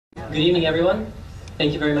Good evening, everyone.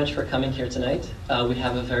 Thank you very much for coming here tonight. We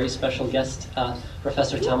have a very special guest,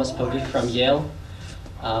 Professor Thomas Pogge from Yale.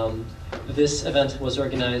 This event was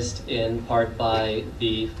organized in part by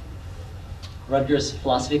the Rutgers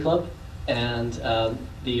Philosophy Club and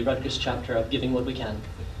the Rutgers chapter of Giving What We Can.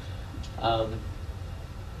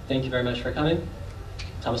 Thank you very much for coming.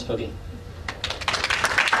 Thomas Pogge.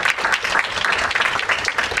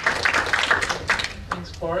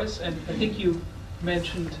 Thanks, Boris. And I think you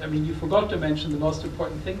mentioned, you forgot to mention the most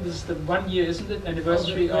important thing. This is the 1 year, isn't it,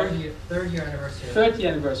 anniversary third year anniversary. Third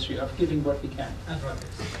year anniversary of Giving What We Can. At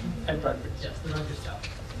Rutgers. At Rutgers. Yes, the Rutgers stuff.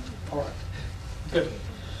 All right. Good.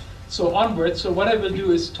 So onward. So what I will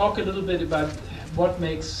do is talk a little bit about what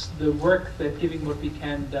makes the work that Giving What We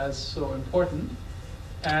Can does so important,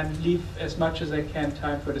 and leave as much as I can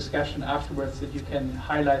time for discussion afterwards, that you can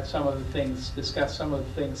highlight some of the things, discuss some of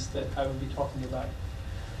the things that I will be talking about.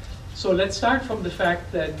 So let's start from the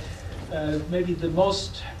fact that maybe the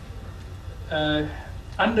most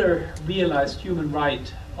under-realized human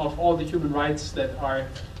right of all the human rights that are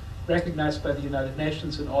recognized by the United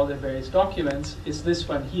Nations in all their various documents is this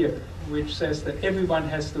one here, which says that everyone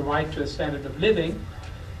has the right to a standard of living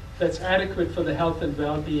that's adequate for the health and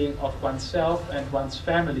well-being of oneself and one's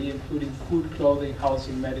family, including food, clothing,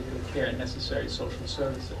 housing, medical care, and necessary social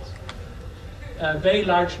services. Very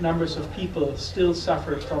large numbers of people still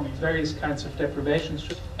suffer from various kinds of deprivations.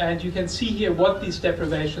 And you can see here what these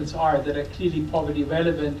deprivations are that are clearly poverty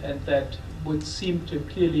relevant and that would seem to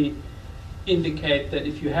clearly indicate that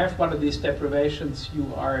if you have one of these deprivations,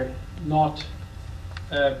 you are not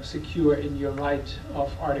secure in your right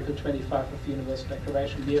of Article 25 of the Universal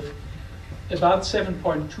Declaration. We have about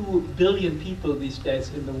 7.2 billion people these days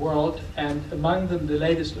in the world, and among them the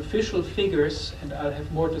latest official figures, and I'll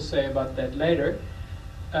have more to say about that later,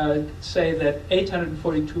 say that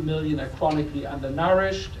 842 million are chronically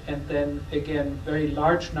undernourished, and then again very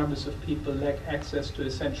large numbers of people lack access to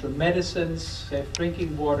essential medicines, safe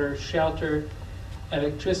drinking water, shelter,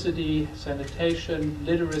 electricity, sanitation,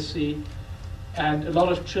 literacy, and a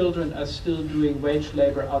lot of children are still doing wage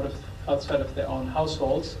labor outside of their own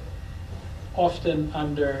households, often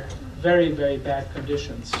under very, very bad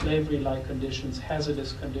conditions, slavery-like conditions,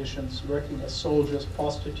 hazardous conditions, working as soldiers,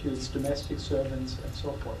 prostitutes, domestic servants, and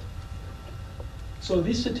so forth. So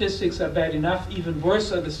these statistics are bad enough. Even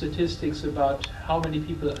worse are the statistics about how many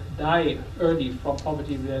people die early from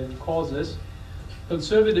poverty-related causes.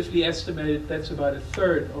 Conservatively estimated, that's about a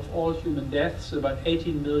third of all human deaths, about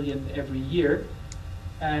 18 million every year.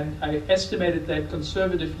 And I estimated that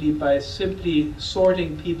conservatively by simply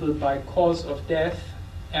sorting people by cause of death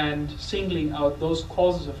and singling out those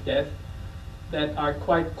causes of death that are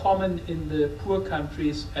quite common in the poor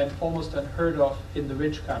countries and almost unheard of in the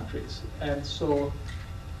rich countries. And so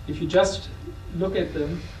if you just look at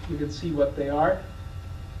them, you can see what they are.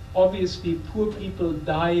 Obviously, poor people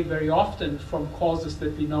die very often from causes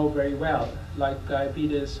that we know very well, like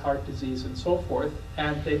diabetes, heart disease, and so forth.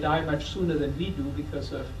 And they die much sooner than we do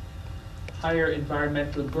because of higher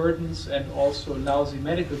environmental burdens and also lousy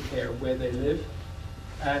medical care where they live.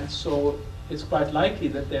 And so it's quite likely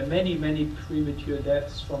that there are many, many premature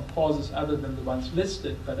deaths from causes other than the ones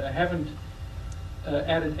listed, but I haven't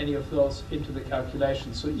added any of those into the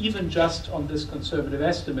calculation. So even just on this conservative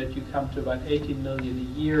estimate, you come to about 18 million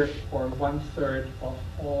a year, or 1/3 of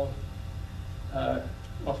all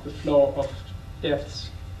of the flow of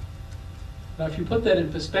deaths. Now, if you put that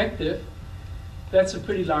in perspective, that's a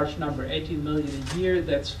pretty large number, 18 million a year.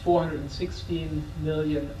 That's 416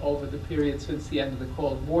 million over the period since the end of the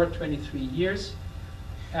Cold War, 23 years.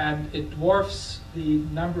 And it dwarfs the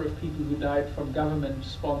number of people who died from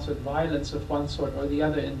government-sponsored violence of one sort or the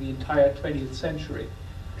other in the entire 20th century,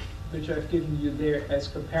 which I've given you there as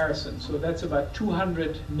comparison. So that's about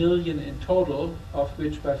 200 million in total, of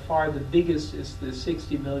which by far the biggest is the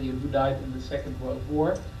 60 million who died in the Second World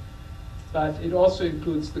War. But it also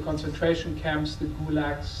includes the concentration camps, the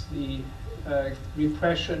gulags, the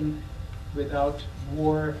repression without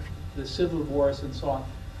war, the civil wars, and so on.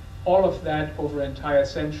 All of that over an entire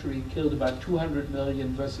century killed about 200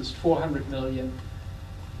 million versus 400 million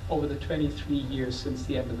over the 23 years since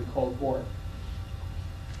the end of the Cold War.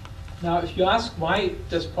 Now, if you ask why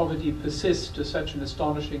does poverty persist to such an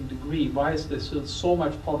astonishing degree, why is there still so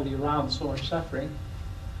much poverty around, so much suffering?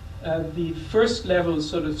 The first level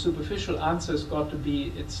sort of superficial answer has got to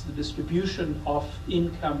be it's the distribution of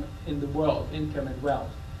income in the world, income and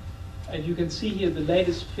wealth. And you can see here the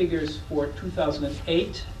latest figures for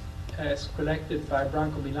 2008 as collected by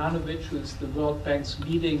Branko Milanovic, who is the World Bank's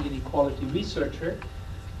leading inequality researcher.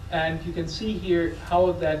 And you can see here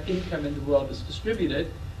how that income in the world is distributed.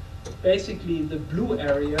 basically the blue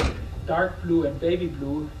area, dark blue and baby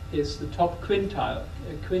blue, is the top quintile.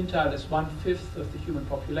 A quintile is 1/5 of the human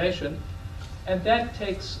population, and that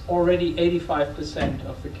takes already 85%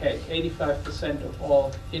 of the cake. 85% of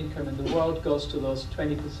all income in the world goes to those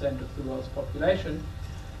 20% of the world's population.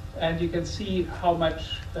 And you can see how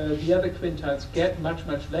much the other quintiles get, much,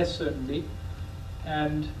 much less certainly.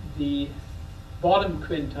 And the bottom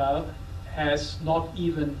quintile has not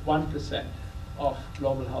even 1% of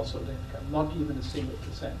global household income, not even a single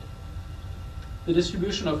percent. The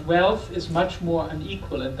distribution of wealth is much more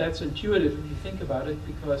unequal, and that's intuitive if you think about it,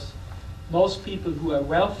 because most people who are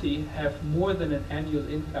wealthy have more than an annual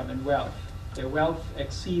income in wealth. Their wealth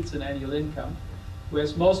exceeds an annual income,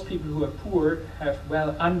 whereas most people who are poor have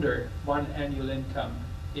well under one annual income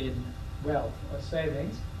in wealth or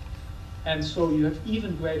savings. And so you have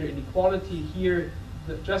even greater inequality here.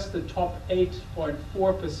 Just the top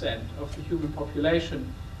 8.4% of the human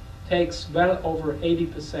population takes well over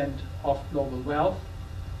 80% of global wealth,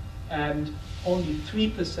 and only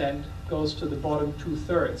 3% goes to the bottom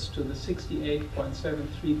 2/3, to the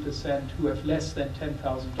 68.73% who have less than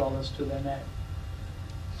 $10,000 to their name.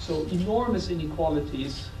 So enormous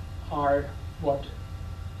inequalities are what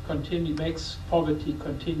makes poverty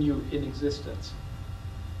continue in existence.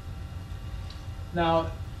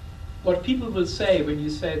 Now, what people will say when you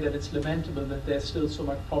say that it's lamentable that there's still so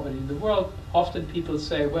much poverty in the world, often people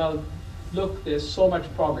say, well, look, there's so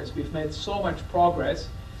much progress. We've made so much progress.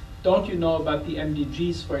 Don't you know about the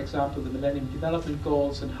MDGs, for example, the Millennium Development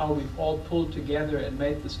Goals, and how we've all pulled together and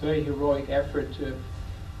made this very heroic effort to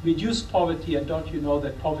reduce poverty, and don't you know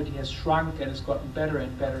that poverty has shrunk and has gotten better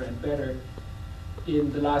and better and better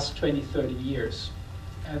in the last 20, 30 years?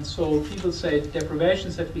 And so people say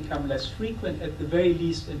deprivations have become less frequent, at the very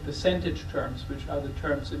least in percentage terms, which are the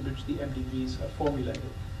terms in which the MDGs are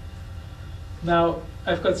formulated. Now,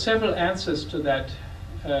 I've got several answers to that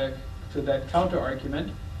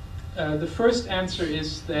counter-argument. The first answer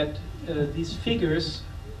is that these figures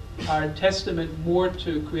are testament more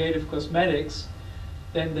to creative cosmetics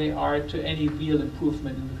than they are to any real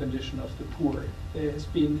improvement in the condition of the poor. There has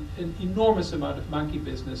been an enormous amount of monkey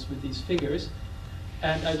business with these figures.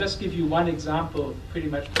 And I'll just give you one example, pretty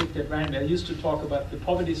much picked at random. I used to talk about the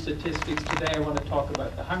poverty statistics. Today I want to talk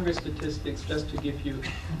about the hunger statistics, just to give you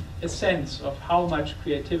a sense of how much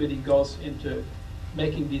creativity goes into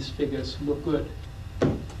making these figures look good.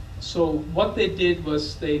 So what they did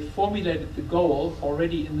was they formulated the goal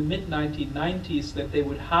already in the mid-1990s that they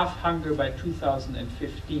would halve hunger by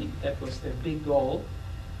 2015. That was their big goal.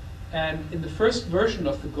 And in the first version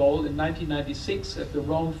of the goal in 1996 at the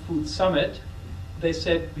Rome Food Summit, they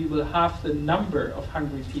said we will halve the number of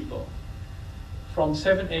hungry people from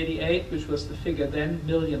 788, which was the figure then,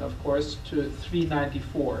 million of course, to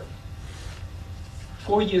 394.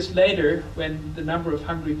 4 years later, when the number of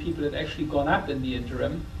hungry people had actually gone up in the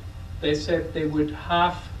interim, they said they would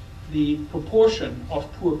halve the proportion of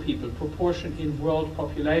poor people, proportion in world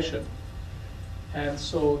population. And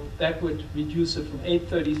so that would reduce it from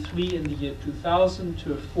 833 in the year 2000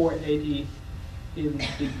 to 480 in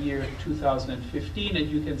the year 2015, and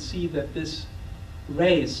you can see that this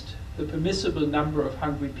raised the permissible number of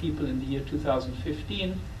hungry people in the year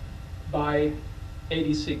 2015 by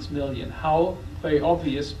 86 million. How? Very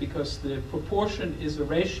obvious, because the proportion is a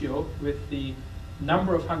ratio with the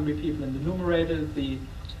number of hungry people in the numerator, the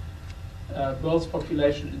world's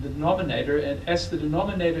population in the denominator, and as the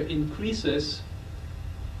denominator increases,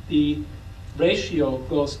 the ratio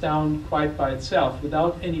goes down quite by itself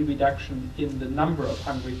without any reduction in the number of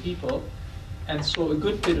hungry people. And so a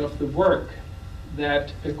good bit of the work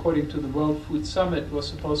that, according to the World Food Summit, was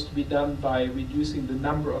supposed to be done by reducing the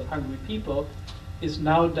number of hungry people is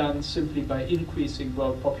now done simply by increasing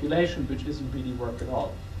world population, which isn't really work at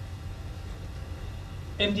all.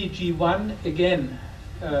 MDG 1, again,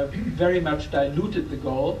 very much diluted the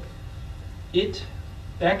goal. It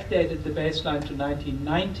backdated the baseline to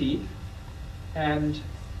 1990 and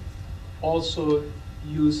also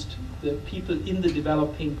used the people in the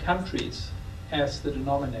developing countries as the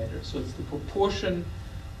denominator. So it's the proportion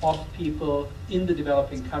of people in the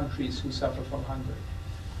developing countries who suffer from hunger.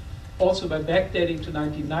 Also, by backdating to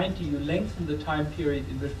 1990, you lengthen the time period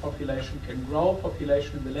in which population can grow.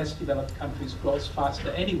 Population in the less developed countries grows faster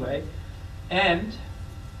anyway. And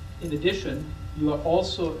in addition, you are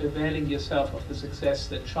also availing yourself of the success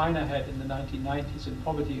that China had in the 1990s in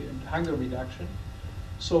poverty and hunger reduction.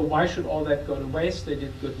 So why should all that go to waste? They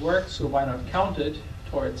did good work, so why not count it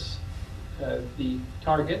towards the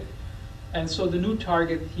target? And so the new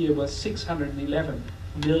target here was 611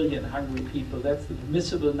 million hungry people. That's the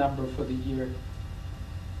permissible number for the year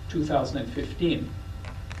 2015.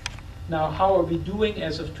 Now, how are we doing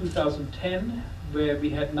as of 2010, where we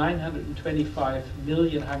had 925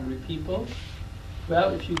 million hungry people? Well,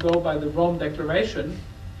 if you go by the Rome Declaration,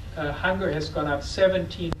 hunger has gone up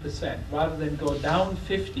 17%. Rather than go down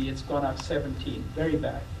 50, it's gone up 17. Very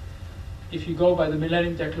bad. If you go by the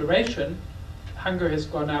Millennium Declaration, hunger has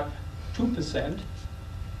gone up 2%.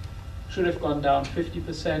 Should have gone down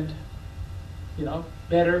 50%. You know,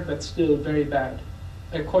 better, but still very bad.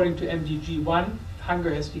 According to MDG 1,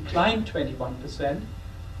 hunger has declined 21%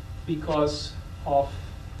 because of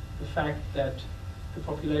the fact that the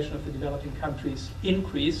population of the developing countries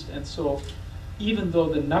increased, and so even though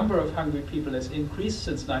the number of hungry people has increased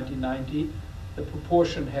since 1990, the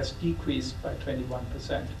proportion has decreased by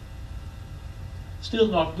 21%. Still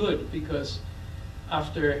not good, because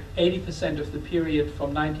after 80% of the period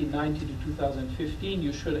from 1990 to 2015,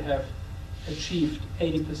 you should have achieved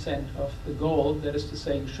 80% of the goal. That is to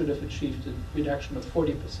say, you should have achieved a reduction of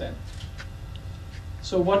 40%.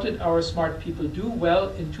 So what did our smart people do? Well,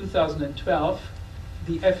 in 2012,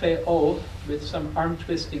 the FAO, with some arm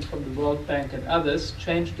twisting from the World Bank and others,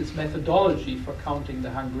 changed its methodology for counting the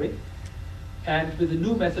hungry. And with the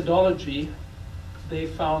new methodology, they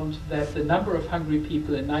found that the number of hungry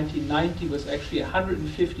people in 1990 was actually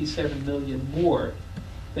 157 million more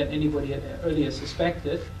than anybody had earlier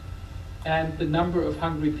suspected. And the number of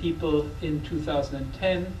hungry people in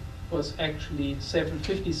 2010 was actually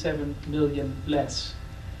 57 million less.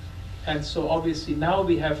 And so obviously now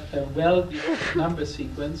we have a well-developed number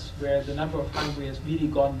sequence where the number of hungry has really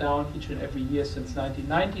gone down each and every year since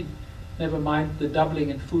 1990. Never mind the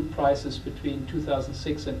doubling in food prices between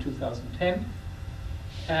 2006 and 2010.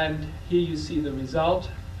 And here you see the result.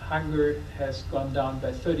 Hunger has gone down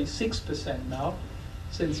by 36% now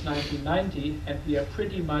since 1990, and we are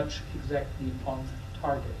pretty much exactly on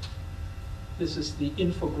target. This is the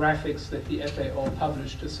infographics that the FAO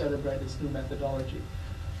published to celebrate its new methodology.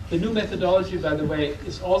 The new methodology, by the way,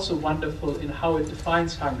 is also wonderful in how it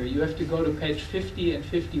defines hunger. You have to go to page 50 and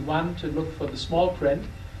 51 to look for the small print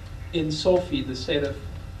in SOFI, the State of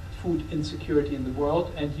Food Insecurity in the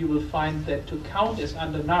World, and you will find that to count as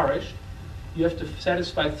undernourished, you have to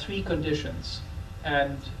satisfy 3 conditions.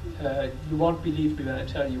 And you won't believe me when I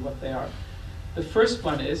tell you what they are. The first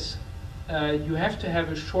one is you have to have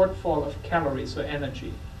a shortfall of calories or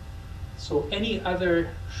energy. So any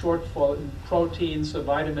other shortfall in proteins or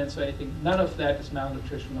vitamins or anything, none of that is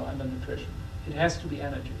malnutrition or undernutrition. It has to be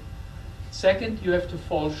energy. Second, you have to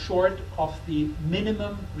fall short of the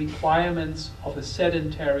minimum requirements of a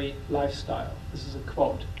sedentary lifestyle. This is a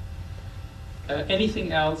quote.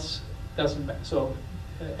 Anything else doesn't matter. So,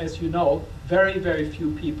 as you know, very, very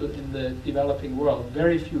few people in the developing world,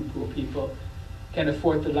 very few poor people, can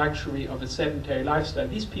afford the luxury of a sedentary lifestyle.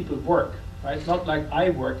 These people work, right? Not like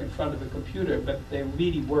I work in front of a computer, but they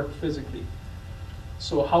really work physically.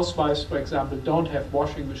 So housewives, for example, don't have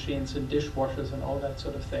washing machines and dishwashers and all that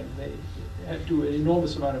sort of thing. They do an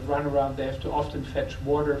enormous amount of runaround. They have to often fetch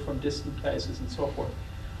water from distant places and so forth.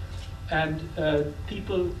 And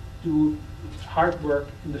people do hard work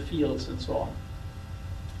in the fields and so on.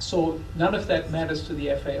 So none of that matters to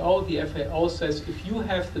the FAO. The FAO says if you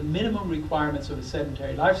have the minimum requirements of a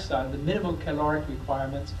sedentary lifestyle, the minimum caloric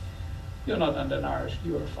requirements, you're not undernourished,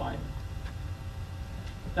 you are fine.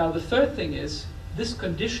 Now the third thing is, this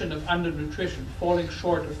condition of undernutrition, falling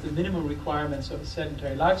short of the minimum requirements of a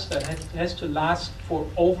sedentary lifestyle, has to last for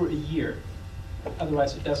over a year.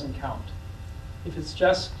 Otherwise it doesn't count. If it's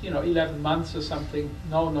just 11 months or something,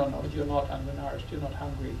 no, you're not undernourished, you're not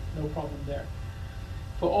hungry, no problem there.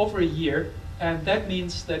 For over a year, and that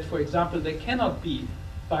means that, for example, there cannot be,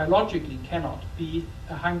 biologically cannot be,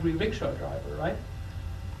 a hungry rickshaw driver, right?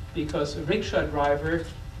 Because a rickshaw driver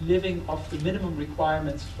living off the minimum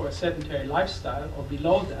requirements for a sedentary lifestyle or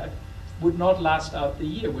below that would not last out the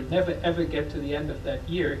year, would never ever get to the end of that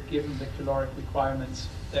year given the caloric requirements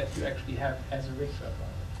that you actually have as a rickshaw driver.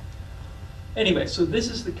 Anyway, so this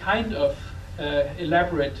is the kind of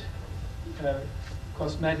elaborate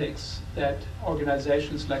cosmetics that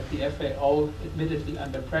organizations like the FAO, admittedly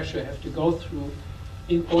under pressure, have to go through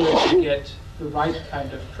in order to get the right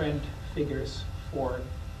kind of trend figures for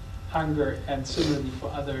hunger and similarly for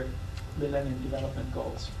other Millennium Development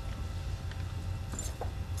Goals.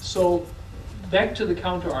 So back to the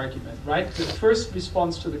counter-argument, right? The first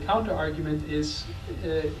response to the counter-argument is,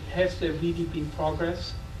 has there really been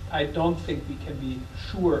progress? I don't think we can be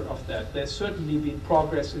sure of that. There's certainly been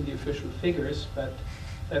progress in the official figures, but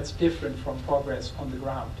that's different from progress on the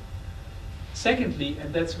ground. Secondly,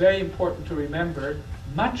 and that's very important to remember,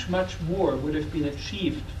 much, much more would have been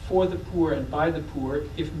achieved for the poor and by the poor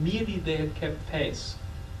if merely they had kept pace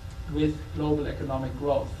with global economic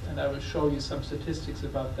growth. And I will show you some statistics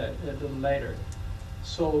about that a little later.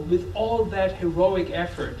 So with all that heroic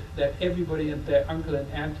effort that everybody and their uncle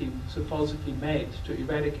and auntie supposedly made to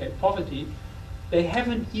eradicate poverty, they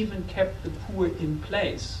haven't even kept the poor in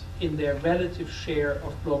place in their relative share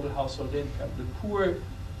of global household income. The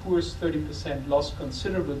poorest 30% lost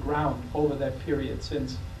considerable ground over that period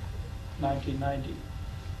since 1990.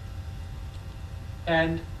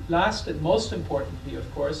 And last and most importantly,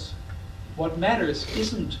 of course, what matters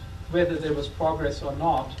isn't whether there was progress or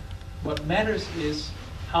not. What matters is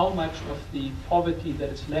how much of the poverty that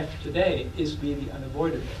is left today is really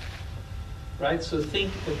unavoidable. Right? So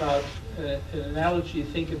think about an analogy,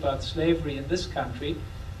 think about slavery in this country,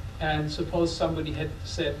 and suppose somebody had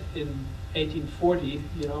said in 1840,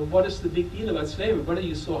 you know, what is the big deal about slavery? What are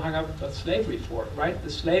you so hung up about slavery for, right? The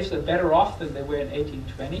slaves are better off than they were in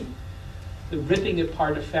 1820. The ripping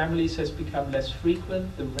apart of families has become less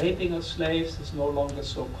frequent. The raping of slaves is no longer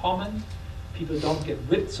so common. People don't get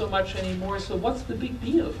whipped so much anymore. So what's the big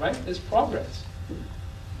deal, right? There's progress.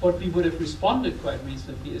 What we would have responded quite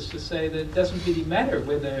reasonably is to say that it doesn't really matter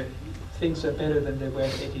whether things are better than they were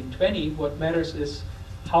in 1820. What matters is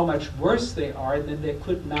how much worse they are than they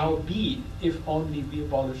could now be if only we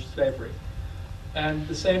abolished slavery. And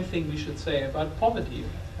the same thing we should say about poverty.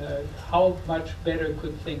 How much better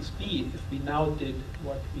could things be if we now did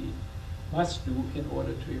what we must do in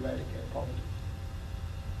order to eradicate poverty?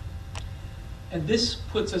 And this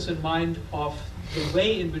puts us in mind of the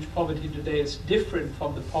way in which poverty today is different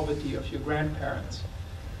from the poverty of your grandparents.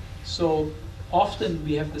 So often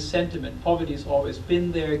we have the sentiment, poverty has always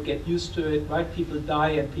been there, get used to it, right? People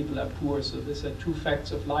die and people are poor, so these are two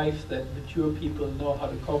facts of life that mature people know how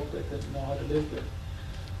to cope with and know how to live with.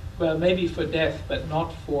 Well, maybe for death, but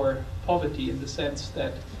not for poverty, in the sense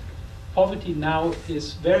that poverty now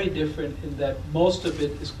is very different in that most of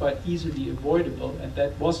it is quite easily avoidable, and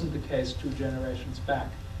that wasn't the case 2 generations back.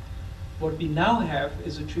 What we now have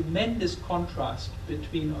is a tremendous contrast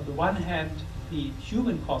between, on the one hand, the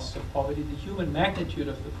human costs of poverty, the human magnitude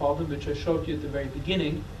of the problem, which I showed you at the very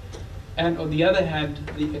beginning, and on the other hand,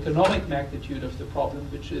 the economic magnitude of the problem,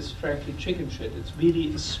 which is frankly chicken shit. It's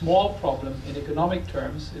really a small problem in economic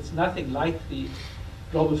terms. It's nothing like the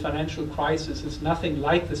global financial crisis. It's nothing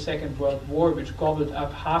like the Second World War, which gobbled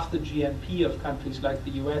up half the GNP of countries like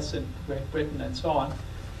the US and Great Britain and so on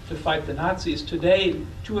to fight the Nazis. Today,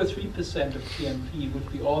 2 or 3% of GNP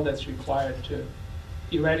would be all that's required to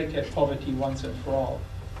eradicate poverty once and for all.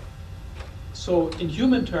 So in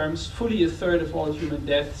human terms, fully 1/3 of all human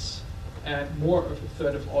deaths and more of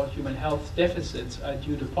 1/3 of all human health deficits are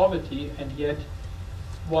due to poverty, and yet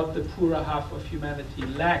what the poorer half of humanity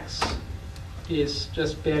lacks is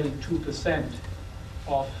just barely 2%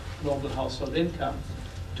 of global household income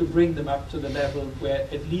to bring them up to the level where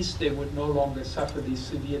at least they would no longer suffer these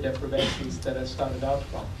severe deprivations that I started out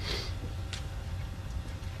from.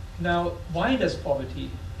 Now, why does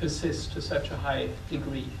poverty persist to such a high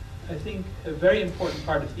degree? I think a very important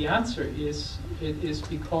part of the answer is it is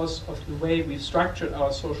because of the way we've structured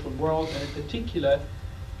our social world, and in particular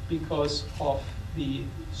because of the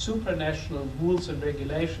supranational rules and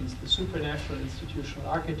regulations, the supranational institutional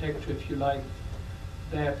architecture, if you like,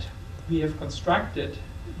 that we have constructed,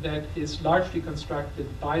 that is largely constructed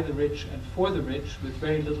by the rich and for the rich, with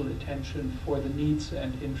very little attention for the needs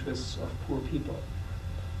and interests of poor people.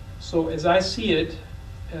 So as I see it,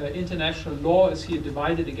 international law is here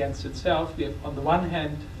divided against itself. We have, on the one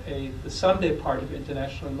hand, the Sunday part of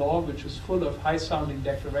international law, which is full of high-sounding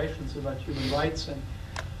declarations about human rights and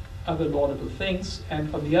other laudable things,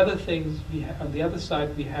 and on the other on the other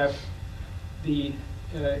side, we have the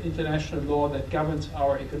international law that governs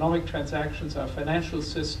our economic transactions, our financial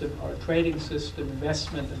system, our trading system,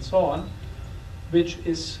 investment, and so on, which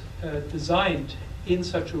is designed in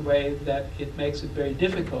such a way that it makes it very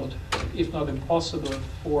difficult, if not impossible,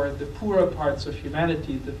 for the poorer parts of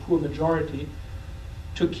humanity, the poor majority,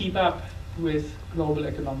 to keep up with global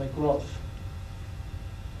economic growth.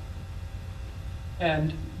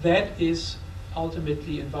 And that is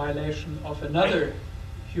ultimately in violation of another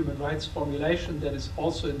human rights formulation that is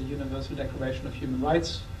also in the Universal Declaration of Human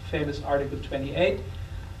Rights, famous Article 28,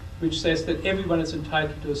 which says that everyone is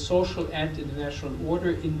entitled to a social and international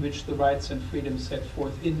order in which the rights and freedoms set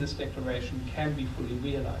forth in this declaration can be fully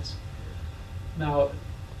realized. Now,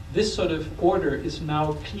 this sort of order is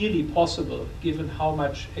now clearly possible given how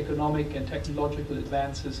much economic and technological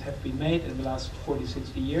advances have been made in the last 40,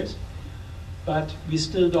 60 years, but we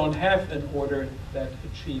still don't have an order that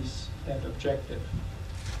achieves that objective.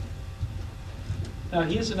 Now,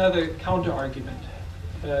 here's another counter-argument.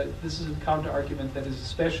 This is a counter-argument that is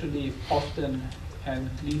especially often and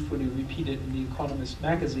gleefully repeated in The Economist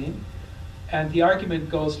magazine. And the argument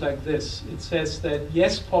goes like this. It says that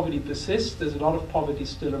yes, poverty persists, there's a lot of poverty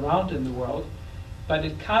still around in the world, but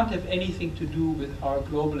it can't have anything to do with our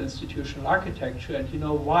global institutional architecture. And you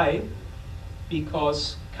know why?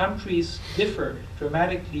 Because countries differ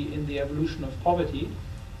dramatically in the evolution of poverty.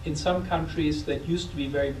 In some countries that used to be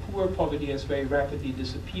very poor, poverty has very rapidly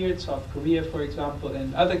disappeared. South Korea, for example,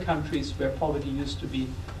 and other countries where poverty used to be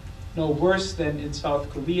no worse than in South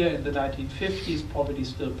Korea in the 1950s, poverty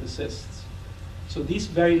still persists. So these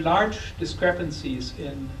very large discrepancies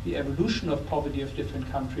in the evolution of poverty of different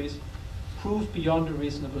countries prove beyond a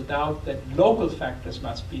reasonable doubt that local factors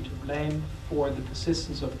must be to blame for the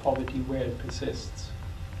persistence of poverty where it persists.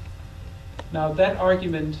 Now that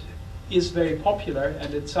argument is very popular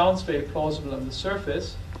and it sounds very plausible on the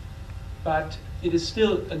surface, but it is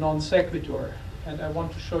still a non sequitur, and I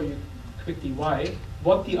want to show you quickly why.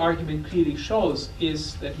 What the argument clearly shows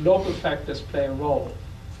is that local factors play a role.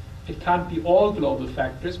 It can't be all global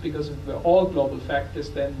factors, because if it were all global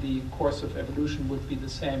factors, then the course of evolution would be the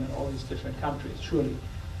same in all these different countries, surely.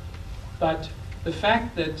 But the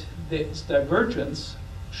fact that there is divergence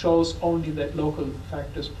shows only that local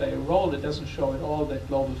factors play a role. It doesn't show at all that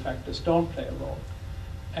global factors don't play a role.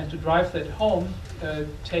 And to drive that home,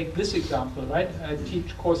 take this example, right? I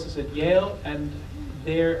teach courses at Yale, and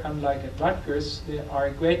there, unlike at Rutgers, there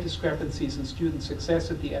are great discrepancies in student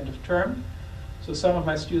success at the end of term. So some of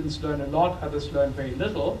my students learn a lot, others learn very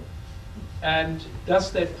little. And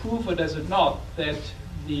does that prove, or does it not, that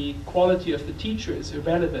the quality of the teacher is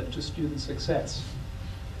irrelevant to student success?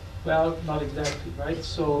 Well, not exactly, right?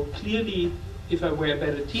 So clearly, if I were a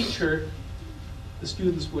better teacher, the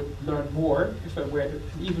students would learn more. If I were an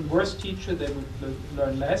even worse teacher, they would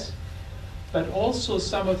learn less. But also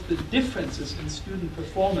some of the differences in student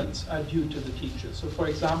performance are due to the teacher. So for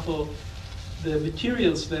example, the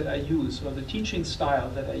materials that I use, or the teaching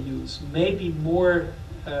style that I use, may be more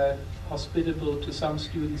hospitable to some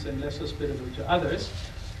students and less hospitable to others.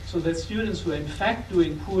 So that students who are in fact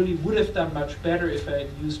doing poorly would have done much better if I had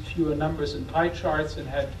used fewer numbers and pie charts and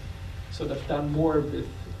had sort of done more with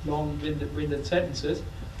long-winded sentences.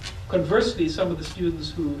 Conversely, some of the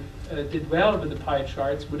students who did well with the pie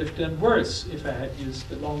charts would have done worse if I had used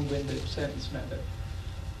the long-winded sentence method.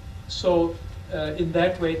 So in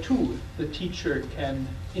that way too, the teacher can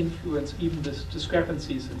influence even the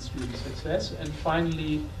discrepancies in student success. And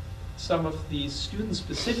finally, some of the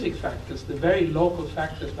student-specific factors, the very local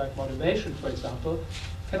factors like motivation, for example,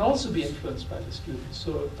 can also be influenced by the students,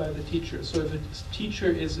 so by the teacher. So if a teacher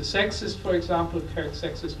is a sexist, for example, cracks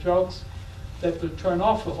sexist jokes, that will turn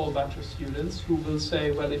off a whole bunch of students who will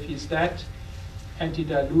say, well, if he's that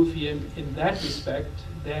antediluvian in that respect,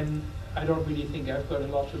 then I don't really think I've got a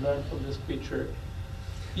lot to learn from this creature,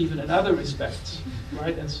 even in other respects,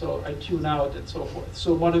 right? And so I tune out and so forth.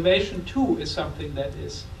 So motivation too is something that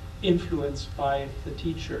is influenced by the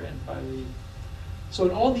teacher and by the... So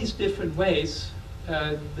in all these different ways,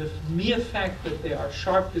 the mere fact that there are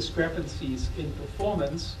sharp discrepancies in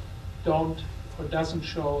performance doesn't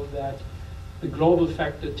show that the global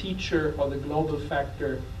factor teacher or the global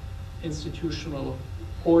factor institutional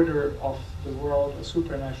order of the world or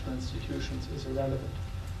supranational institutions is irrelevant.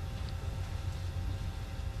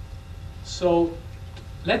 So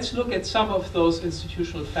let's look at some of those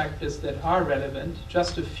institutional factors that are relevant,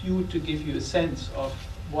 just a few to give you a sense of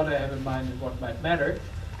what I have in mind and what might matter.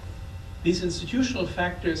 These institutional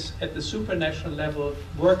factors at the supranational level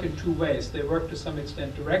work in two ways. They work to some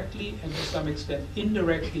extent directly and to some extent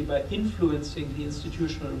indirectly by influencing the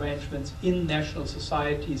institutional arrangements in national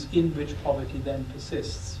societies in which poverty then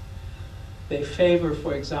persists. They favor,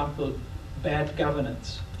 for example, bad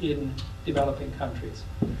governance in developing countries.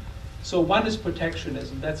 So one is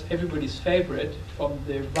protectionism. That's everybody's favorite. From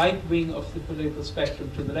the right wing of the political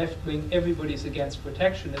spectrum to the left wing, everybody's against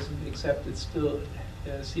protectionism, except it still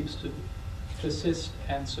seems to persist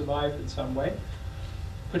and survive in some way.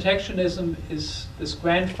 Protectionism is this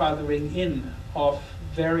grandfathering in of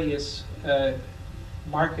various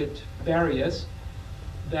market barriers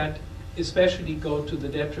that especially go to the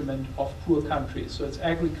detriment of poor countries. So it's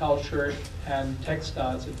agriculture and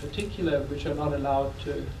textiles in particular which are not allowed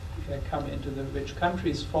to come into the rich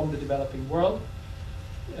countries from the developing world.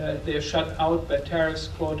 They're shut out by tariffs,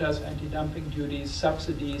 quotas, anti-dumping duties,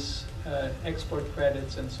 subsidies, export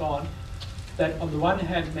credits, and so on, that on the one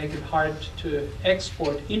hand make it hard to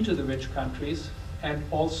export into the rich countries and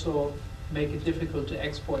also make it difficult to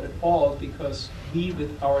export at all because we,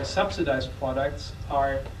 with our subsidized products,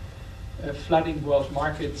 are flooding world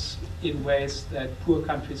markets in ways that poor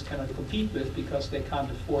countries cannot compete with because they can't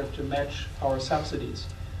afford to match our subsidies.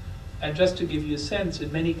 And just to give you a sense,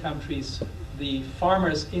 in many countries, the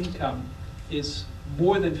farmer's income is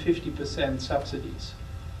more than 50% subsidies.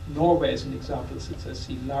 Norway is an example, since I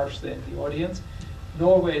see Lars there in the audience.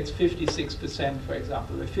 Norway, it's 56%, for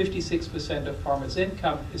example, where 56% of farmers'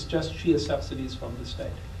 income is just sheer subsidies from the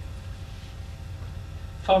state.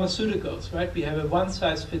 Pharmaceuticals, right? We have a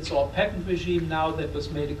one-size-fits-all patent regime now that was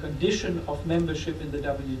made a condition of membership in the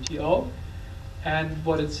WTO. And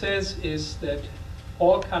what it says is that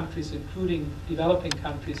all countries, including developing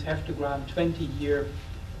countries, have to grant 20-year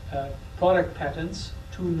product patents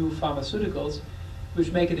to new pharmaceuticals,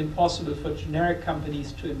 which make it impossible for generic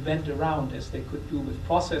companies to invent around, as they could do with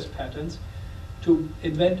process patents, to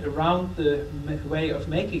invent around the way of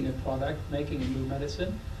making a product, making a new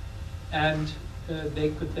medicine, and they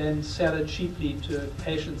could then sell it cheaply to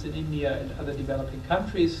patients in India and other developing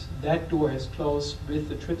countries. That door has closed with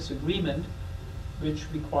the TRIPS agreement, which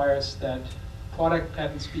requires that product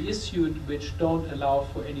patents be issued which don't allow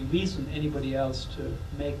for any reason anybody else to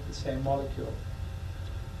make the same molecule.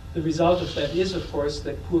 The result of that is, of course,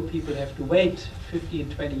 that poor people have to wait 15,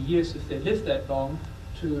 20 years, if they live that long,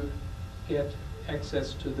 to get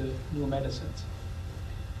access to the new medicines.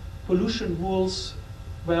 Pollution rules,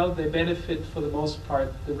 well, they benefit for the most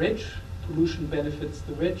part the rich. Pollution benefits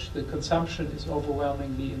the rich. The consumption is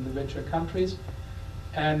overwhelmingly in the richer countries.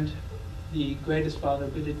 And the greatest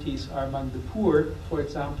vulnerabilities are among the poor. For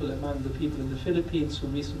example, among the people in the Philippines who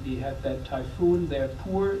recently had that typhoon. They're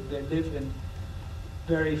poor. They live in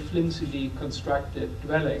very flimsily constructed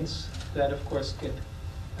dwellings that, of course, get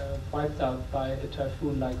wiped out by a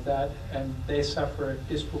typhoon like that, and they suffer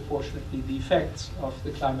disproportionately the effects of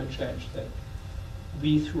the climate change that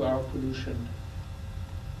we, through our pollution,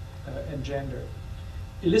 engender.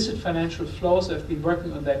 Illicit financial flows, I've been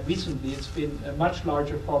working on that recently. It's been a much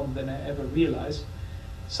larger problem than I ever realized.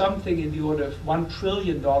 Something in the order of $1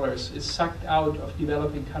 trillion is sucked out of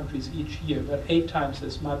developing countries each year, about 8 times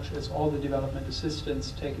as much as all the development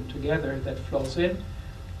assistance taken together that flows in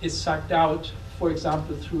is sucked out, for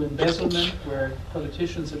example, through embezzlement, where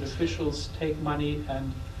politicians and officials take money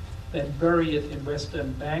and then bury it in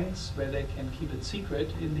Western banks where they can keep it secret,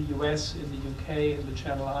 in the US, in the UK, in the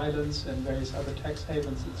Channel Islands, and various other tax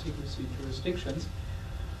havens and secrecy jurisdictions.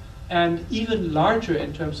 And even larger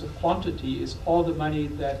in terms of quantity is all the money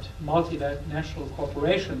that multinational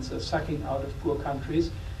corporations are sucking out of poor countries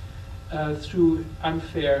through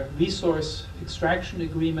unfair resource extraction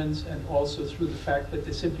agreements, and also through the fact that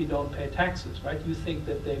they simply don't pay taxes, right? You think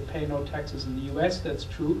that they pay no taxes in the US, that's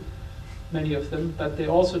true, many of them, but they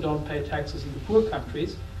also don't pay taxes in the poor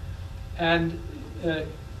countries. And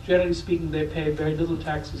generally speaking, they pay very little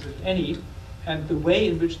taxes, if any. And the way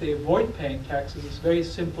in which they avoid paying taxes is very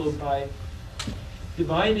simple: by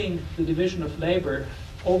dividing the division of labor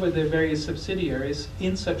over their various subsidiaries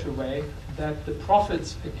in such a way that the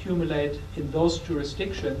profits accumulate in those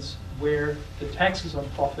jurisdictions where the taxes on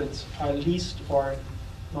profits are least or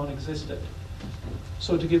non-existent.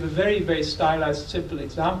 So to give a very, very stylized, simple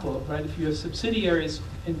example, right, if you have subsidiaries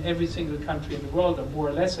in every single country in the world, or more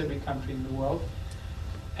or less every country in the world,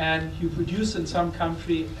 and you produce in some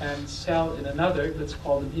country and sell in another, let's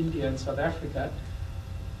call them India and South Africa,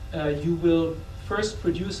 you will first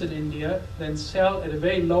produce in India, then sell at a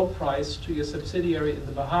very low price to your subsidiary in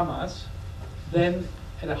the Bahamas, then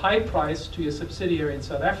at a high price to your subsidiary in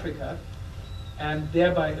South Africa, and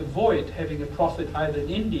thereby avoid having a profit either in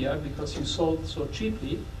India because you sold so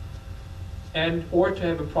cheaply, and or to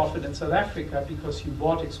have a profit in South Africa because you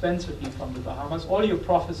bought expensively from the Bahamas. All your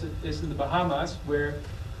profits is in the Bahamas, where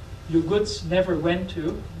your goods never went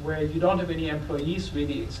to, where you don't have any employees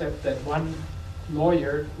really, except that one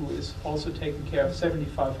lawyer who is also taking care of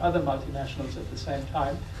 75 other multinationals at the same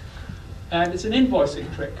time. And it's an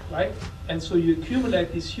invoicing trick, right? And so you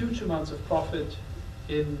accumulate these huge amounts of profit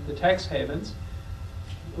in the tax havens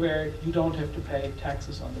where you don't have to pay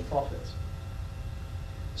taxes on the profits.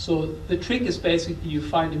 So the trick is basically you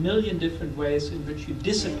find a million different ways in which you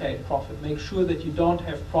dissipate profit, make sure that you don't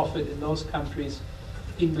have profit in those countries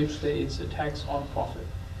in which there is a tax on profit.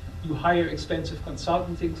 You hire expensive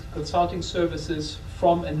consulting services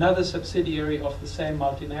from another subsidiary of the same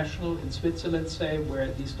multinational in Switzerland, say,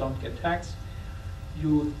 where these don't get taxed.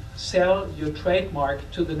 You sell your trademark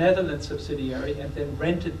to the Netherlands subsidiary and then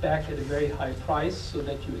rent it back at a very high price so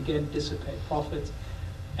that you again dissipate profits,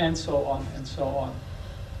 and so on and so on.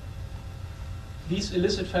 These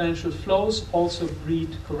illicit financial flows also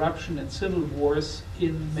breed corruption and civil wars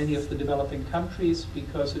in many of the developing countries,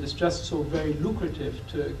 because it is just so very lucrative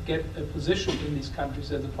to get a position in these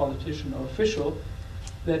countries as a politician or official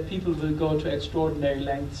that people will go to extraordinary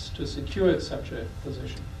lengths to secure such a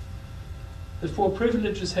position. The 4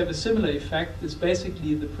 privileges have a similar effect. It's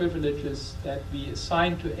basically the privileges that we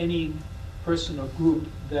assign to any person or group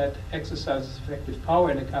that exercises effective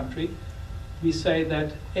power in a country. We say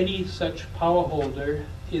that any such power holder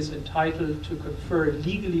is entitled to confer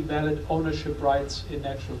legally valid ownership rights in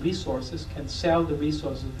natural resources, can sell the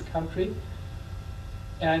resources of the country,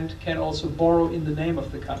 and can also borrow in the name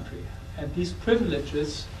of the country. And these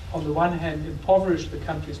privileges, on the one hand, impoverish the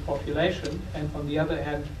country's population, and on the other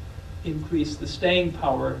hand, increase the staying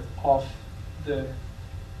power of the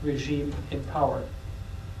regime in power.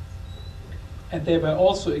 And thereby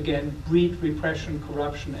also, again, breed repression,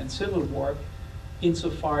 corruption, and civil war,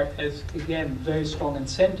 insofar as, again, very strong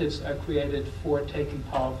incentives are created for taking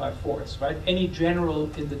power by force, right? Any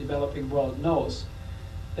general in the developing world knows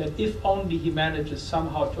that if only he manages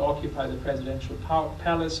somehow to occupy the presidential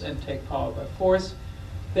palace and take power by force,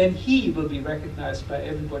 then he will be recognized by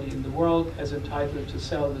everybody in the world as entitled to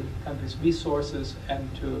sell the country's resources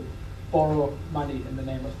and to borrow money in the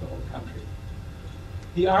name of the whole country.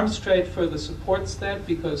 The arms trade further supports that,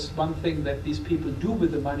 because one thing that these people do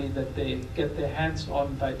with the money that they get their hands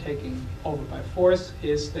on by taking over by force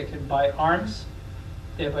is they can buy arms,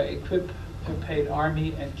 thereby equip a paid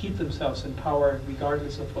army and keep themselves in power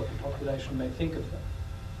regardless of what the population may think of them.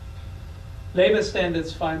 Labor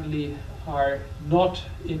standards, finally, are not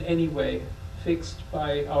in any way fixed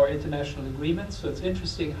by our international agreements. So it's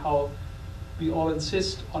interesting how we all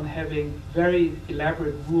insist on having very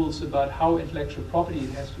elaborate rules about how intellectual property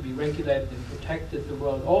has to be regulated and protected the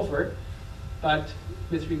world over. But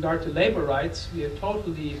with regard to labor rights, we are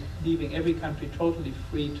totally leaving every country totally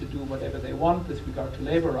free to do whatever they want with regard to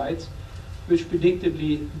labor rights, which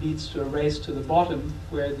predictably leads to a race to the bottom,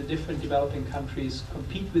 where the different developing countries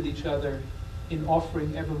compete with each other in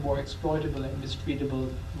offering ever more exploitable and mistreatable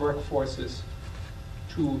workforces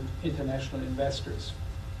to international investors.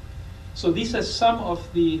 So these are some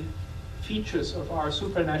of the features of our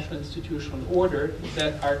supranational institutional order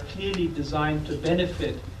that are clearly designed to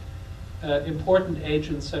benefit important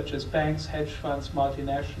agents such as banks, hedge funds,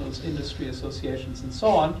 multinationals, industry associations, and so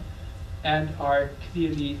on, and are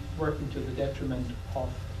clearly working to the detriment of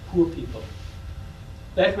poor people.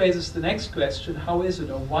 That raises the next question: how is it,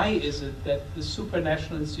 or why is it, that the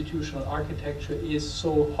supranational institutional architecture is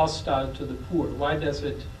so hostile to the poor? Why does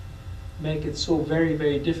it make it so very,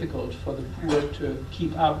 very difficult for the poor to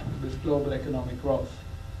keep up with global economic growth?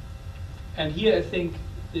 And here I think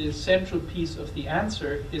the central piece of the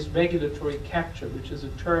answer is regulatory capture, which is a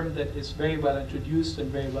term that is very well introduced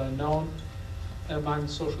and very well known among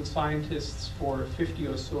social scientists for 50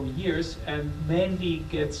 or so years, and mainly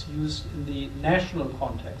gets used in the national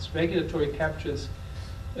context. Regulatory capture is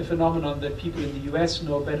a phenomenon that people in the US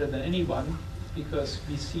know better than anyone, because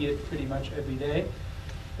we see it pretty much every day,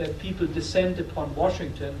 that people descend upon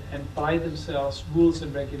Washington and buy themselves rules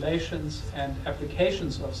and regulations and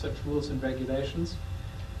applications of such rules and regulations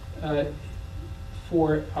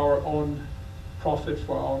for our own profit,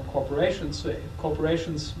 for our own corporations. So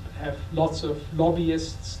corporations have lots of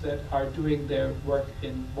lobbyists that are doing their work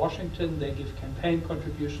in Washington. They give campaign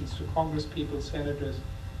contributions to Congress people, senators,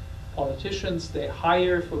 politicians. They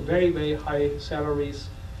hire for very, very high salaries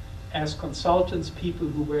as consultants people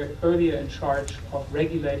who were earlier in charge of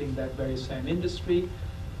regulating that very same industry,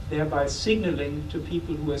 thereby signaling to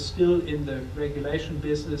people who are still in the regulation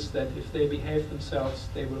business that if they behave themselves,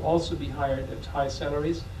 they will also be hired at high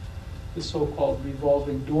salaries, the so-called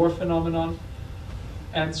revolving door phenomenon.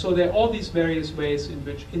 And so there are all these various ways in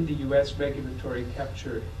which in the US regulatory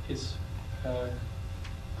capture is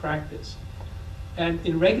practiced. And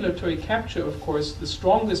in regulatory capture, of course, the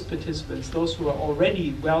strongest participants, those who are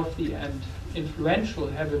already wealthy and influential,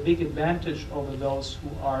 have a big advantage over those who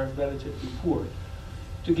are relatively poor.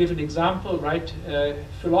 To give an example, right,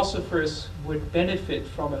 philosophers would benefit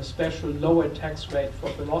from a special lower tax rate for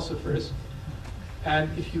philosophers.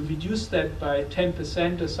 And if you reduce that by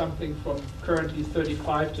 10% or something from currently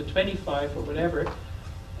 35 to 25 or whatever,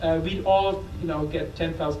 we'd all, get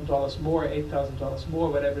 $10,000 more, $8,000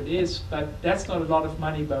 more, whatever it is. But that's not a lot of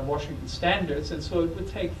money by Washington standards. And so it would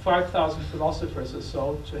take 5,000 philosophers or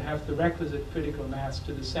so to have the requisite critical mass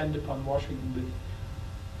to descend upon Washington with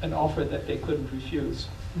an offer that they couldn't refuse.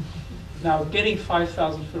 Now, getting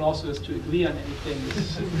 5,000 philosophers to agree on anything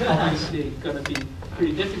is obviously going to be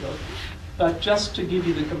pretty difficult. But just to give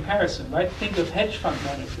you the comparison, right? Think of hedge fund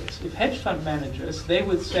managers. If hedge fund managers, they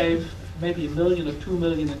would save maybe $1 million or $2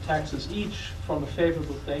 million in taxes each from a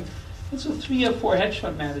favorable thing. And so 3 or 4 hedge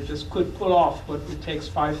fund managers could pull off what it takes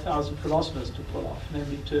 5,000 philosophers to pull off,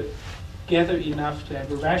 namely to gather enough to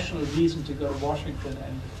have a rational reason to go to Washington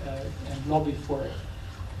and lobby for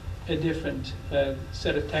a different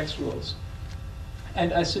set of tax rules.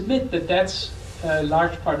 And I submit that that's a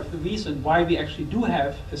large part of the reason why we actually do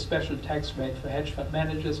have a special tax rate for hedge fund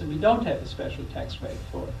managers and we don't have a special tax rate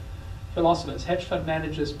for philosophers. Hedge fund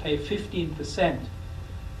managers pay 15%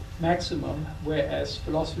 maximum, whereas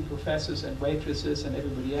philosophy professors and waitresses and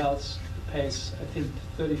everybody else pays, I think,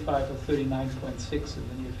 35 or 39.6 in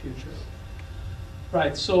the near future.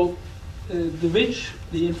 Right, so the rich,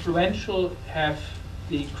 the influential have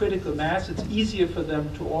the critical mass. It's easier for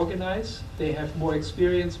them to organize. They have more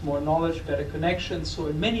experience, more knowledge, better connections. So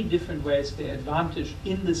in many different ways, they're advantaged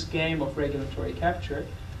in this game of regulatory capture.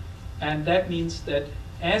 And that means that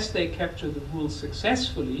as they capture the rules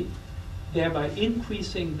successfully, thereby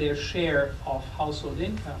increasing their share of household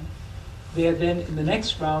income, they are then in the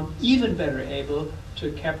next round even better able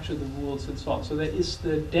to capture the rules and so on. So there is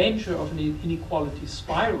the danger of an inequality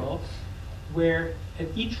spiral where at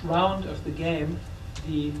each round of the game,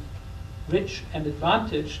 the rich and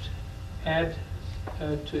advantaged add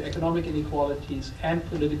to economic inequalities and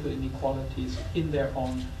political inequalities in their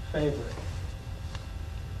own favor.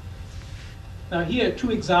 Now here are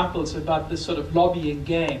two examples about this sort of lobbying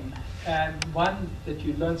game, and one that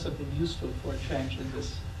you learn something useful for a change in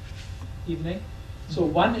this evening. So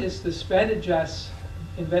one is the Strategas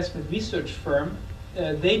investment research firm.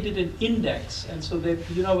 They did an index, and so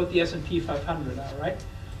you know what the S&P 500 are, right?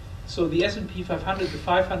 So the S&P 500, the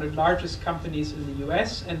 500 largest companies in the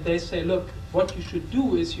US, and they say, look, what you should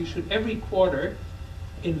do is you should every quarter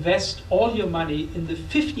invest all your money in the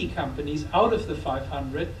 50 companies out of the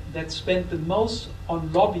 500 that spend the most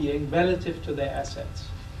on lobbying relative to their assets.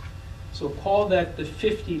 So call that the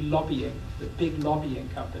 50 lobbying, the big lobbying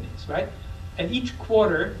companies, right? And each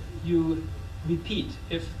quarter you repeat.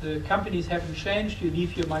 If the companies haven't changed, you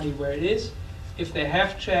leave your money where it is. If they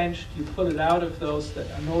have changed, you pull it out of those that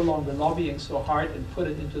are no longer lobbying so hard and put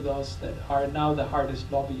it into those that are now the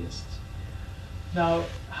hardest lobbyists. Now,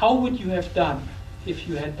 how would you have done if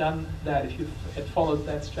you had done that, if you had followed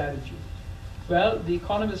that strategy? Well, The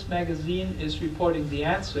Economist magazine is reporting the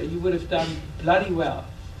answer. You would have done bloody well.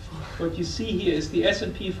 What you see here is the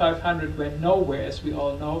S&P 500 went nowhere, as we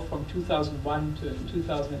all know, from 2001 to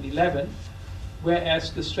 2011,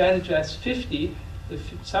 whereas the Strategas 50, the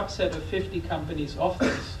subset of 50 companies of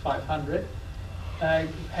those 500, had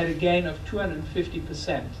a gain of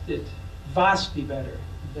 250%, did vastly better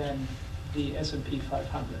than the S&P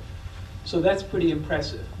 500. So that's pretty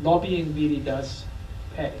impressive. Lobbying really does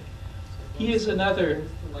pay. Here's another.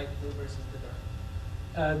 The light blue versus the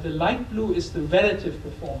dark. The light blue is the relative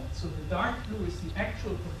performance. So the dark blue is the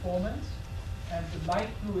actual performance, and the light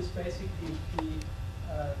blue is basically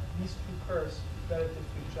these two curves relative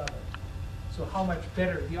to each other. So how much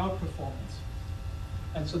better the outperformance.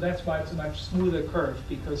 And so that's why it's a much smoother curve,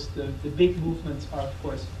 because the big movements are, of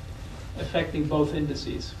course, affecting both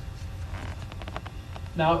indices.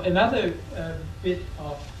 Now, another bit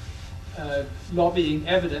of lobbying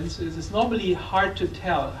evidence is it's normally hard to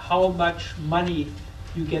tell how much money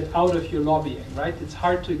you get out of your lobbying, right? It's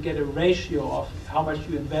hard to get a ratio of how much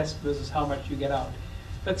you invest versus how much you get out.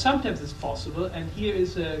 But sometimes it's possible, and here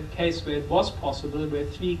is a case where it was possible, where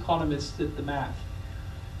 3 economists did the math.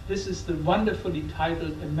 This is the wonderfully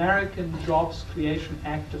titled American Jobs Creation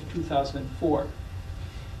Act of 2004.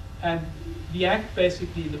 And the act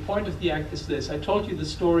basically, the point of the act is this. I told you the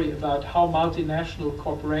story about how multinational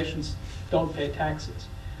corporations don't pay taxes.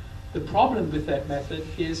 The problem with that method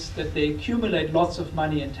is that they accumulate lots of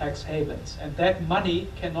money in tax havens, and that money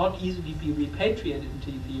cannot easily be repatriated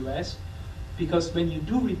into the US, because when you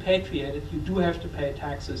do repatriate it, you do have to pay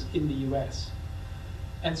taxes in the US.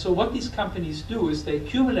 And so what these companies do is they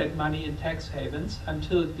accumulate money in tax havens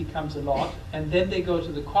until it becomes a lot, and then they go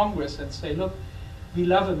to the Congress and say, look, we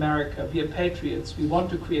love America, we are patriots, we want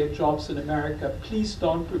to create jobs in America, please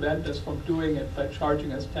don't prevent us from doing it by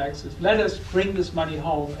charging us taxes. Let us bring this money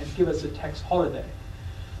home and give us a tax holiday.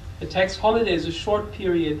 A tax holiday is a short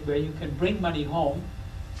period where you can bring money home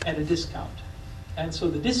at a discount. And so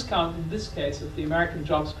the discount in this case of the American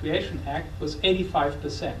Jobs Creation Act was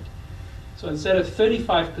 85%. So instead of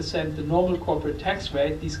 35%, the normal corporate tax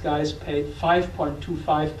rate, these guys paid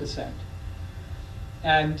 5.25%.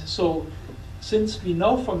 And so since we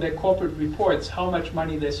know from their corporate reports how much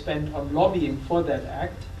money they spent on lobbying for that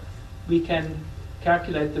act, we can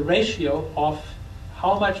calculate the ratio of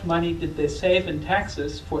how much money did they save in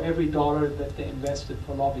taxes for every dollar that they invested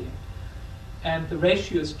for lobbying. And the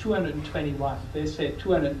ratio is 221. They say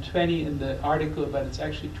 220 in the article, but it's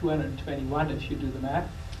actually 221 if you do the math.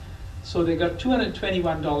 So they got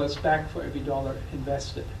 $221 back for every dollar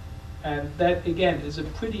invested. And that, again, is a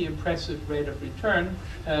pretty impressive rate of return,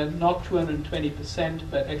 not 220%,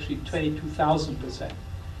 but actually 22,000%.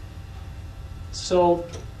 So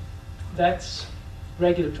that's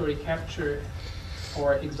regulatory capture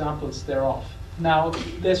or examples thereof. Now,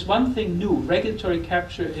 there's one thing new. Regulatory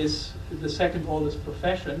capture is the second oldest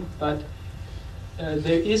profession, but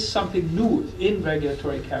there is something new in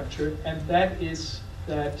regulatory capture, and that is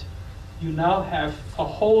that you now have a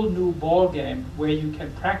whole new ball game where you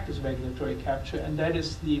can practice regulatory capture, and that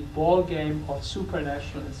is the ball game of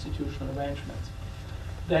supranational institutional arrangements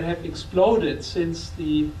that have exploded since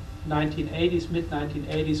the 1980s,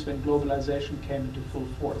 mid-1980s, when globalization came into full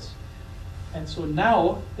force. And so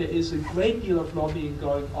now there is a great deal of lobbying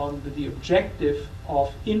going on with the objective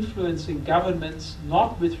of influencing governments,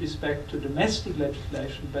 not with respect to domestic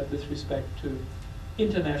legislation, but with respect to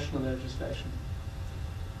international legislation.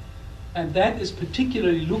 And that is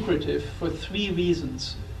particularly lucrative for three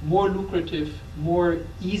reasons. More lucrative, more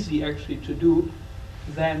easy actually to do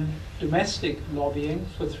than domestic lobbying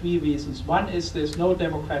for three reasons. One is there's no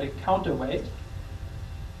democratic counterweight.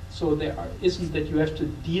 So isn't that you have to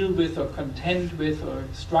deal with or contend with or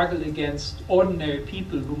struggle against ordinary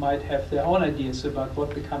people who might have their own ideas about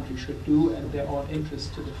what the country should do and their own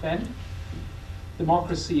interests to defend.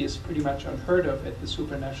 Democracy is pretty much unheard of at the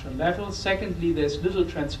supranational level. Secondly, there's little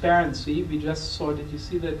transparency. We just saw, did you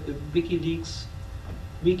see that the WikiLeaks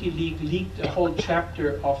leaked a whole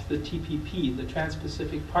chapter of the TPP, the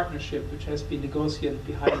Trans-Pacific Partnership, which has been negotiated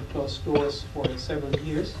behind closed doors for several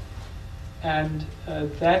years. And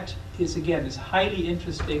that is, again, is highly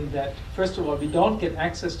interesting that, first of all, we don't get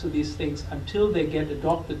access to these things until they get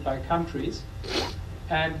adopted by countries.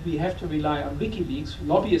 And we have to rely on WikiLeaks.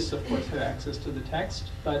 Lobbyists, of course, have access to the text,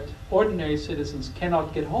 but ordinary citizens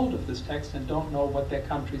cannot get hold of this text and don't know what their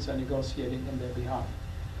countries are negotiating in their behalf.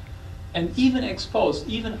 And even exposed,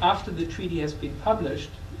 even after the treaty has been published,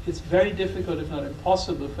 it's very difficult, if not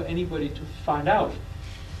impossible, for anybody to find out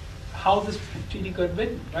how this treaty got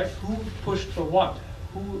written, right? Who pushed for what?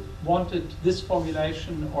 Who wanted this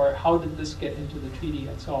formulation, or how did this get into the treaty,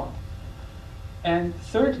 and so on. And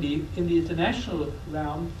thirdly, in the international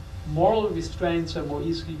realm, moral restraints are more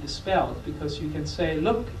easily dispelled, because you can say,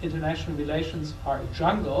 look, international relations are a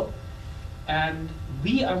jungle, and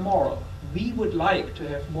we are moral. We would like to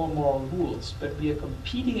have more moral rules, but we are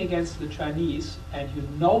competing against the Chinese, and you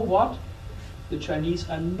know what? The Chinese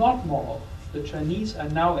are not moral. The Chinese are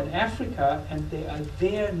now in Africa, and they are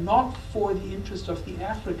there not for the interest of the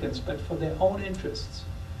Africans, but for their own interests.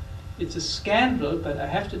 It's a scandal, but I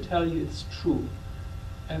have to tell you it's true.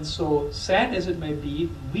 And so, sad as it may be,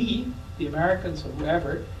 we, the Americans or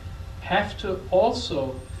whoever, have to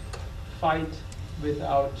also fight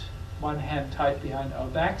without one hand tied behind our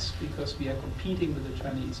backs, because we are competing with the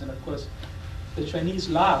Chinese. And of course, the Chinese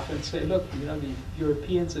laugh and say, look, you know, the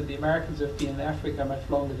Europeans and the Americans have been in Africa much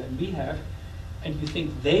longer than we have, and you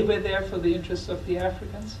think they were there for the interests of the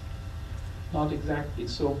Africans? Not exactly.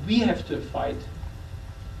 So we have to fight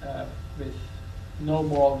with no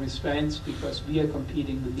moral restraints, because we are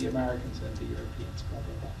competing with the Americans and the Europeans, blah,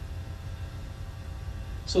 blah, blah.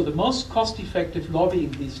 So the most cost-effective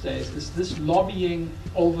lobbying these days is this lobbying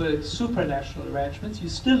over supranational arrangements. You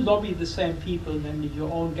still lobby the same people, namely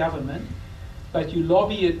your own government, but you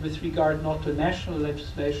lobby it with regard not to national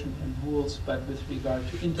legislation and rules, but with regard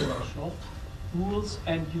to international rules,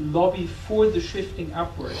 and you lobby for the shifting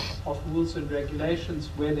upward of rules and regulations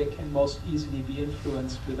where they can most easily be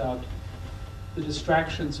influenced without the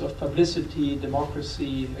distractions of publicity,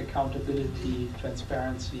 democracy, accountability,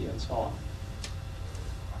 transparency, and so on.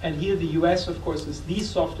 And here the US, of course, is the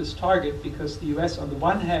softest target, because the US, on the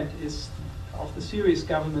one hand, is, of the serious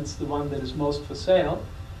governments, the one that is most for sale,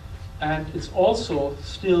 and it's also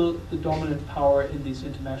still the dominant power in these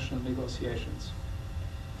international negotiations.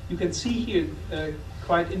 You can see here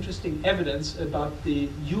quite interesting evidence about the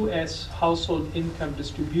US household income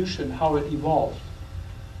distribution, how it evolved.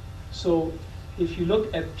 So if you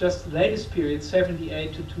look at just the latest period,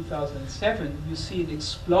 78 to 2007, you see an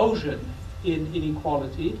explosion in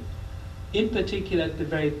inequality, in particular at the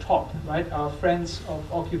very top, right? Our friends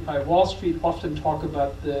of Occupy Wall Street often talk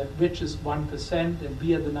about the richest 1%, and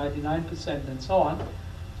we are the 99%, and so on.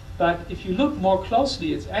 But if you look more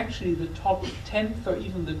closely, it's actually the top 10th or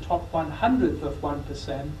even the top 100th of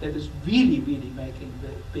 1% that is really, really making the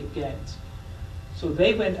big gains. So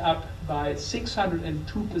they went up by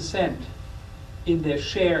 602% in their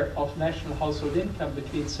share of national household income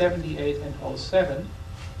between 78 and 07,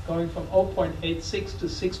 going from 0.86 to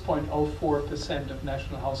 6.04% of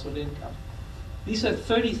national household income. These are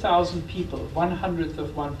 30,000 people, 100th of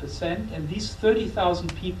 1%, and these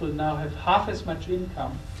 30,000 people now have half as much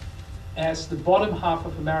income as the bottom half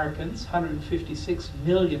of Americans, 156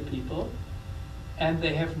 million people, and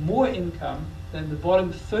they have more income then the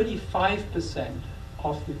bottom 35%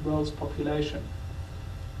 of the world's population,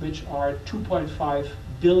 which are 2.5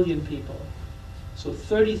 billion people. So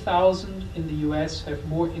 30,000 in the US have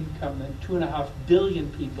more income than 2.5 billion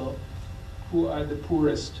people who are the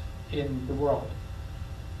poorest in the world.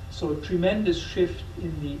 So a tremendous shift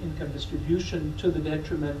in the income distribution to the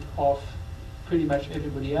detriment of pretty much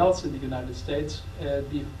everybody else in the United States.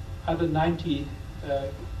 The other 90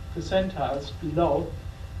 percentiles below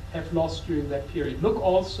have lost during that period. Look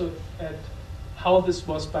also at how this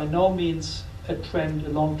was by no means a trend, a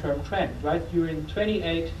long-term trend, right? During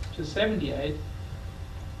 28 to 78,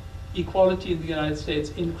 equality in the United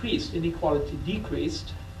States increased, inequality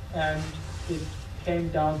decreased, and it came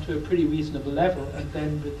down to a pretty reasonable level. And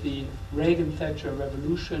then with the Reagan-Thatcher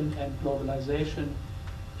revolution and globalization,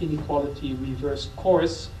 inequality reversed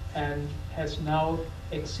course and has now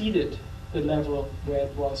exceeded the level where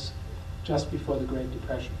it was just before the Great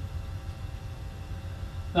Depression.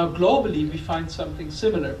 Now globally we find something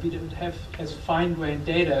similar. We don't have as fine-grained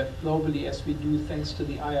data globally as we do thanks to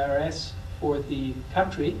the IRS for the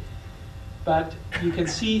country, but you can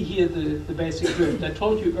see here the basic drift. I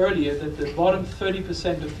told you earlier that the bottom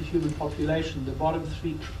 30% of the human population, the bottom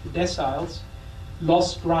 3 deciles,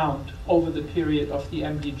 lost ground over the period of the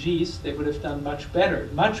MDGs. They would have done much better,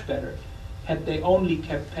 had they only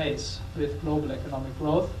kept pace with global economic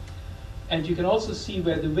growth. And you can also see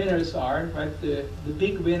where the winners are, right? The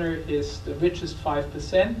big winner is the richest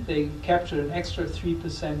 5%. They captured an extra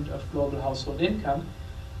 3% of global household income.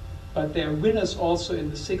 But there are winners also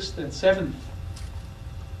in the 6th and 7th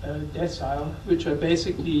decile, which are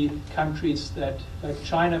basically countries that, like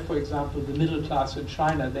China, for example, the middle class in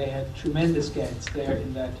China, they had tremendous gains there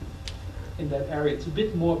in that area. It's a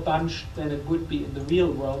bit more bunched than it would be in the real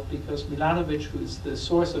world, because Milanovic, who is the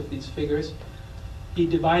source of these figures, he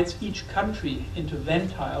divides each country into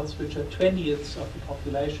ventiles, which are 20ths of the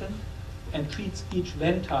population, and treats each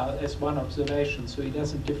ventile as one observation, so he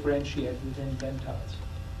doesn't differentiate within ventiles.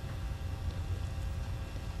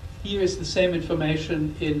 Here is the same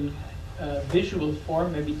information in visual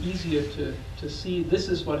form, maybe easier to see. This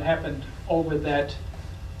is what happened over that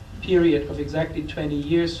period of exactly 20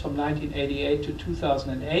 years from 1988 to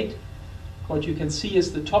 2008. What you can see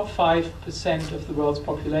is the top 5% of the world's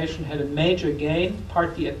population had a major gain,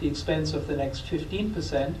 partly at the expense of the next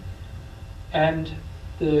 15%. And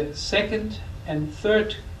the second and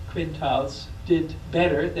third quintiles did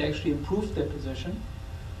better. They actually improved their position.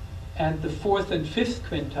 And the fourth and fifth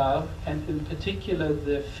quintile, and in particular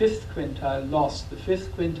the fifth quintile, lost. The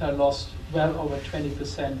fifth quintile lost well over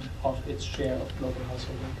 20% of its share of global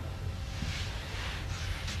household income.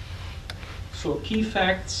 So key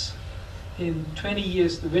facts: in 20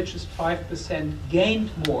 years, the richest 5% gained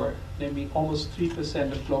more, namely almost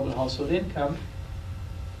 3% of global household income,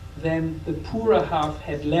 than the poorer half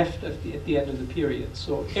had left at the end of the period.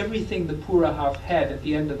 So everything the poorer half had at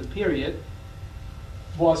the end of the period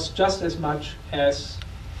was just as much as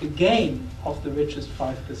the gain of the richest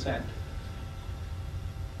 5%.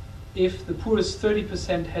 If the poorest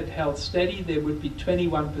 30% had held steady, they would be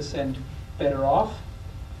 21% better off.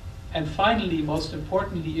 And finally, most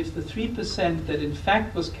importantly, if the 3% that in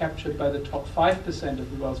fact was captured by the top 5%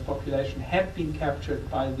 of the world's population had been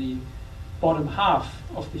captured by the bottom half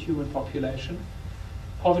of the human population,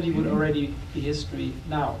 poverty would already be history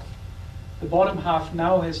now. The bottom half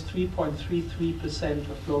now has 3.33%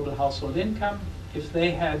 of global household income. If they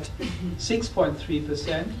had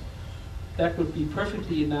 6.3%, that would be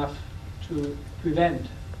perfectly enough to prevent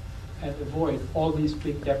and avoid all these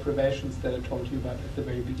big deprivations that I told you about at the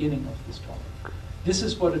very beginning of this talk. This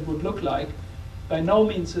is what it would look like. By no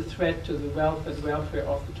means a threat to the wealth and welfare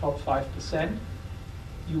of the top 5%.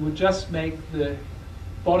 You would just make the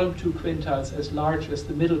bottom 2 quintiles as large as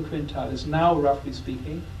the middle quintile is now, roughly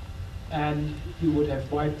speaking, and you would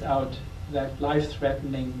have wiped out that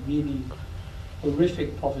life-threatening, really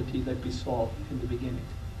horrific poverty that we saw in the beginning.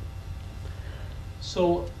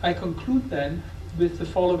 So I conclude then with the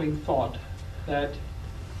following thought, that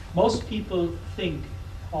most people think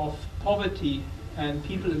of poverty and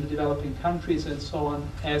people in the developing countries and so on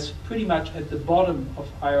as pretty much at the bottom of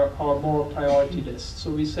our moral priority list.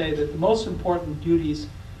 So we say that the most important duties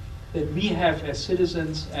that we have as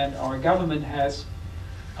citizens and our government has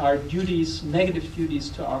are duties, negative duties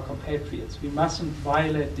to our compatriots. We mustn't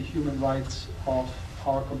violate the human rights of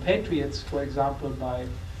our compatriots, for example, by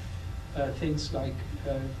things like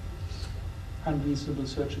unreasonable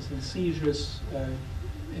searches and seizures,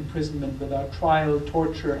 imprisonment without trial,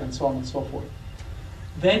 torture, and so on and so forth.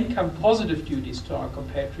 Then come positive duties to our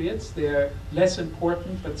compatriots. They're less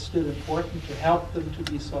important, but still important, to help them,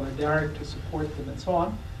 to be solidaric, to support them, and so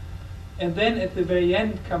on. And then at the very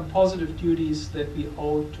end come positive duties that we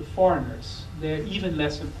owe to foreigners. They're even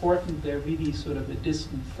less important. They're really sort of a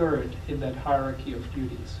distant third in that hierarchy of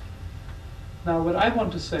duties. Now, what I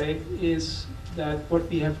want to say is that what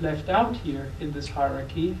we have left out here in this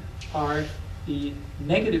hierarchy are the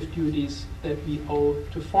negative duties that we owe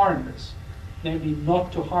to foreigners, namely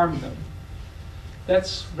not to harm them.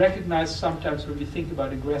 That's recognized sometimes when we think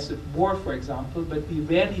about aggressive war, for example, but we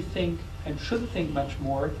rarely think and should think much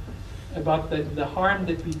more about the harm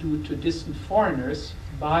that we do to distant foreigners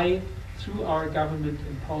by, through our government,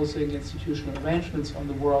 imposing institutional arrangements on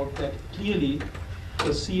the world that clearly,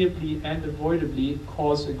 foreseeably and avoidably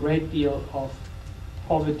cause a great deal of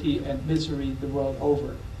poverty and misery the world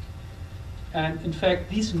over. And in fact,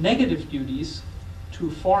 these negative duties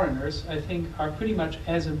to foreigners, I think, are pretty much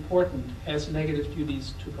as important as negative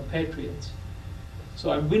duties to compatriots. So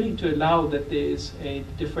I'm willing to allow that there is a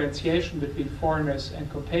differentiation between foreigners and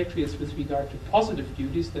compatriots with regard to positive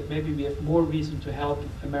duties, that maybe we have more reason to help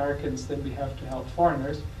Americans than we have to help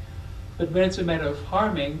foreigners. But when it's a matter of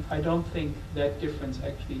harming, I don't think that difference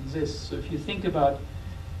actually exists. So if you think about,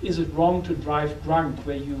 is it wrong to drive drunk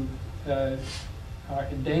where you are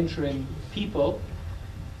endangering people?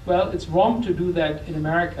 Well, it's wrong to do that in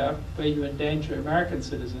America where you endanger American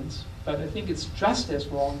citizens, but I think it's just as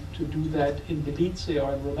wrong to do that in Belize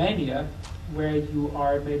or in Romania, where you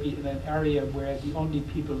are maybe in an area where the only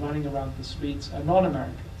people running around the streets are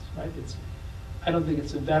non-Americans, right? I don't think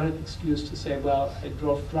it's a valid excuse to say, well, I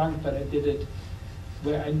drove drunk, but I did it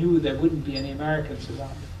where I knew there wouldn't be any Americans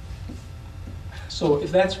around. So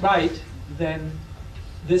if that's right, then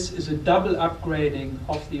this is a double upgrading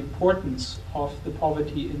of the importance of the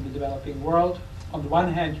poverty in the developing world. On the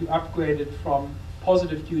one hand, you upgrade it from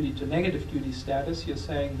positive duty to negative duty status. You're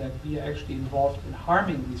saying that we are actually involved in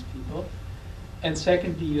harming these people. And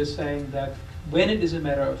secondly, you're saying that when it is a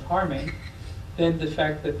matter of harming, then the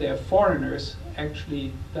fact that they're foreigners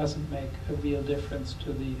actually doesn't make a real difference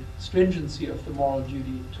to the stringency of the moral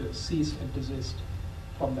duty to cease and desist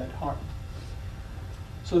from that harm.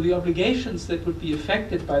 So the obligations that would be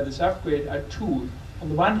affected by this upgrade are two. On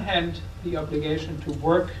the one hand, the obligation to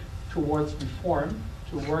work towards reform,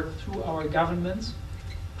 to work through our governments,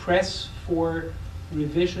 press for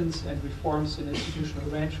revisions and reforms in institutional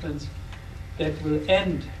arrangements that will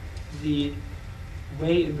end the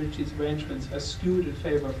way in which these arrangements are skewed in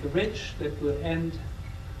favor of the rich, that will end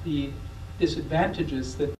the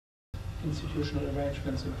disadvantages that institutional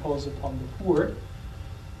arrangements impose upon the poor.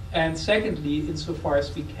 And secondly, insofar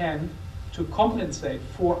as we can, to compensate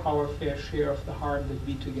for our fair share of the harm that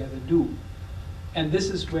we together do. And this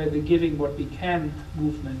is where the giving what we can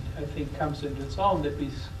movement, I think, comes into its own, that we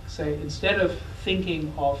say, instead of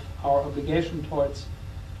thinking of our obligation towards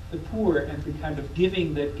the poor and the kind of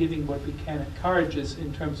giving that giving what we can encourages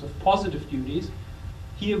in terms of positive duties,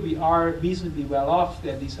 here we are reasonably well off.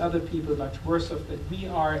 There are these other people much worse off than we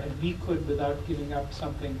are, and we could, without giving up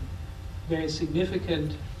something very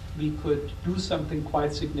significant, we could do something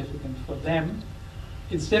quite significant for them.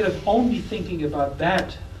 Instead of only thinking about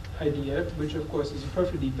that idea, which of course is a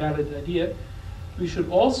perfectly valid idea, we should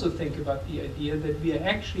also think about the idea that we are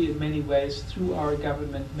actually in many ways, through our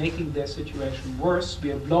government, making their situation worse.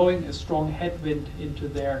 We are blowing a strong headwind into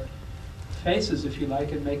their faces, if you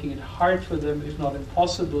like, and making it hard for them, if not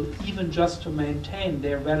impossible, even just to maintain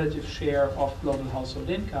their relative share of global household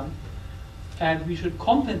income. And we should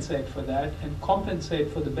compensate for that and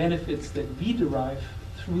compensate for the benefits that we derive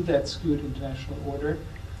through that skewed international order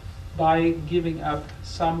by giving up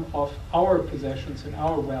some of our possessions and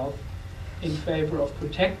our wealth in favor of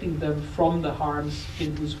protecting them from the harms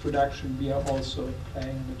in whose production we are also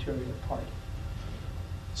playing a material part.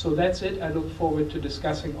 So that's it. I look forward to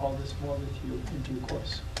discussing all this more with you in due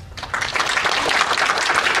course.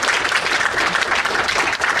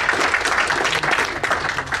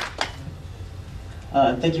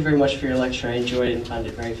 Thank you very much for your lecture. I enjoyed it and found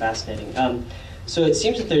it very fascinating. So it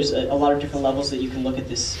seems that there's a lot of different levels that you can look at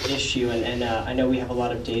this issue, and I know we have a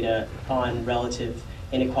lot of data on relative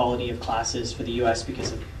inequality of classes for the US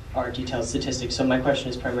because of our detailed statistics. So my question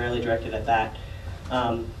is primarily directed at that.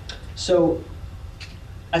 So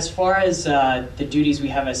as far as the duties we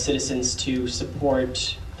have as citizens to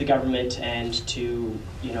support the government and to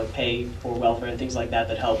pay for welfare and things like that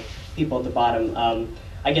that help people at the bottom,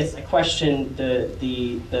 I guess I question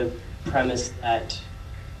the premise that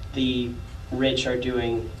the rich are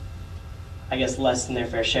doing, I guess, less than their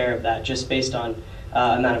fair share of that, just based on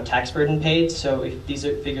amount of tax burden paid. So if these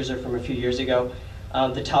figures are from a few years ago,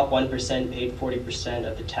 the top 1% paid 40%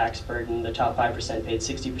 of the tax burden, the top 5% paid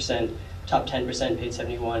 60%, top 10% paid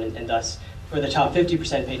 71%, and thus for the top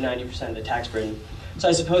 50% paid 90% of the tax burden. So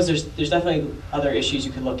I suppose there's definitely other issues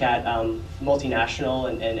you could look at, multinational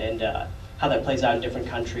and how that plays out in different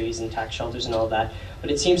countries and tax shelters and all of that. But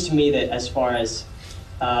it seems to me that as far as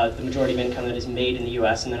the majority of income that is made in the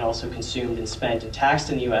U.S. and then also consumed and spent and taxed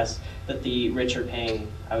in the U.S., that the rich are paying,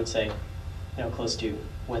 I would say, close to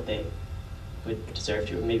what they would deserve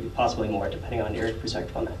to, or maybe possibly more, depending on your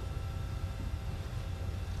perspective on that.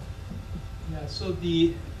 Yeah, so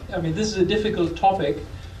this is a difficult topic,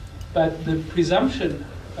 but the presumption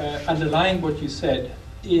underlying what you said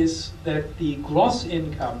is that the gross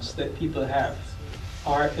incomes that people have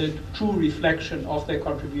are a true reflection of their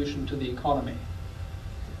contribution to the economy,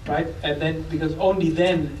 right? And then, because only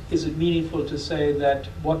then is it meaningful to say that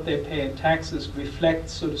what they pay in taxes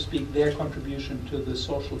reflects, so to speak, their contribution to the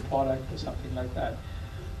social product or something like that.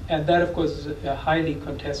 And that, of course, is a highly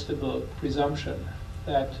contestable presumption,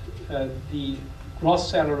 that the gross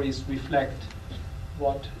salaries reflect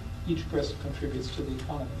what each person contributes to the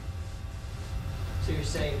economy. So you're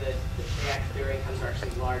saying that their incomes are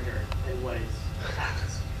actually larger than what is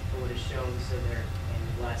taxed, or what is shown, so they're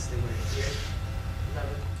paying less than what it appears? Is that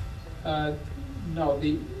what No,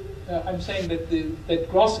 I'm saying that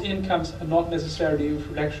gross incomes are not necessarily a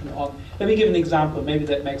reflection on. Let me give an example, maybe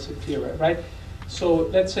that makes it clearer, right? So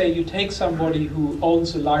let's say you take somebody who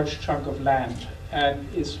owns a large chunk of land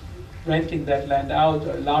and is renting that land out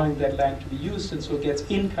or allowing that land to be used, and so gets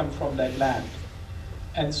income from that land.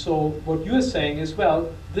 And so what you're saying is,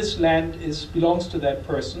 well, this land belongs to that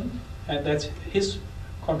person, and that's his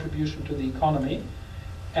contribution to the economy,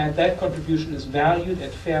 and that contribution is valued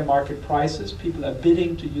at fair market prices. People are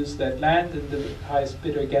bidding to use that land, and the highest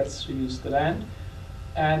bidder gets to use the land.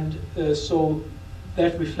 And so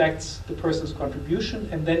that reflects the person's contribution,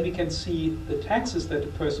 and then we can see the taxes that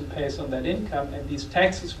the person pays on that income, and these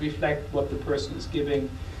taxes reflect what the person is giving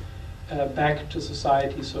back to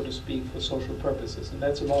society, so to speak, for social purposes. And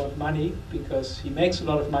that's a lot of money, because he makes a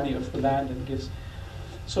lot of money off the land and gives.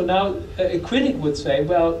 So now a critic would say,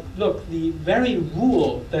 well, look, the very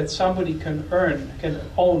rule that somebody can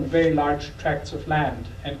own very large tracts of land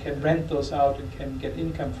and can rent those out and can get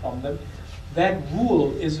income from them, that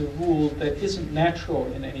rule is a rule that isn't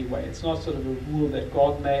natural in any way. It's not sort of a rule that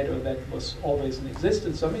God made or that was always in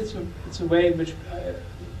existence. I mean, it's a way in which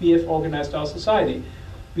we have organized our society.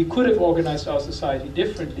 We could have organized our society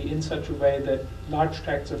differently in such a way that large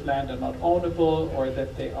tracts of land are not ownable, or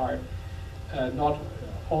that they are not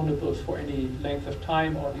ownable for any length of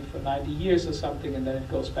time, only for 90 years or something, and then it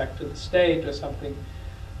goes back to the state or something.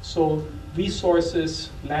 So resources,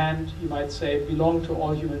 land, you might say, belong to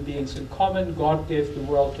all human beings in common. God gave the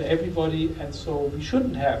world to everybody, and so we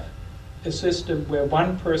shouldn't have a system where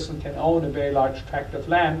one person can own a very large tract of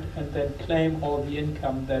land and then claim all the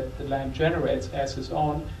income that the land generates as his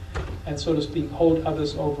own, and, so to speak, hold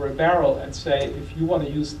others over a barrel and say, if you want to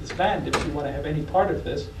use this land, if you want to have any part of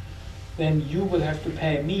this, then you will have to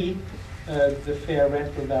pay me the fair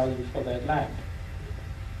rental value for that land.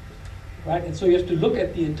 Right? And so you have to look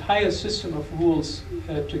at the entire system of rules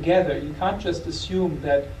together. You can't just assume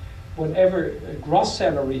that whatever gross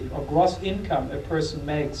salary or gross income a person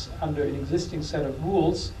makes under an existing set of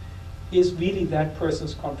rules is really that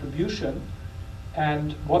person's contribution,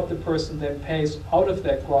 and what the person then pays out of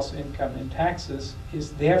that gross income in taxes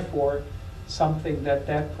is therefore something that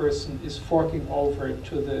that person is forking over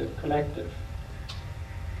to the collective.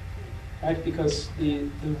 Right? Because the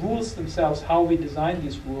rules themselves, how we design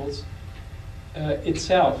these rules,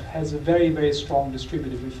 itself has a very, very strong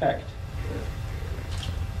distributive effect.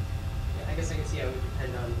 I guess I can see how it would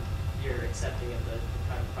depend on your accepting of the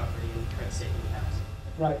private property and current state of the house.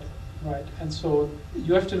 Right, right. And so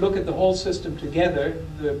you have to look at the whole system together,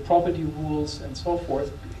 the property rules and so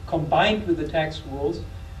forth, combined with the tax rules,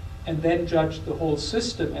 and then judge the whole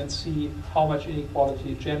system and see how much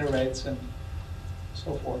inequality it generates and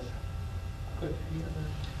so forth. Good.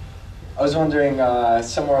 I was wondering,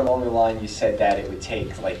 somewhere along the line you said that it would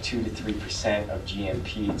take like 2 to 3% of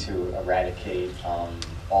GNP to eradicate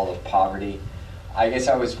all of poverty. I guess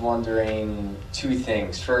I was wondering two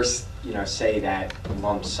things. First, say that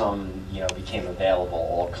lump sum, became available,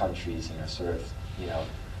 all countries, sort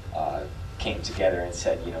of, came together and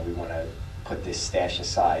said, we want to put this stash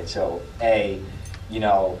aside. So A,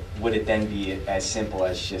 would it then be as simple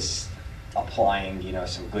as just applying,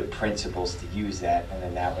 some good principles to use that, and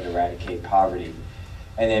then that would eradicate poverty?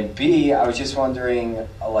 And then B, I was just wondering,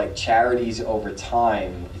 like charities over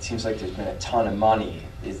time, it seems like there's been a ton of money.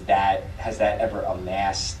 Has that ever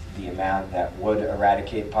amassed the amount that would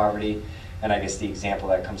eradicate poverty? And I guess the example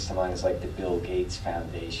that comes to mind is like the Bill Gates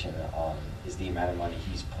Foundation. Is the amount of money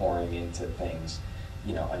he's pouring into things,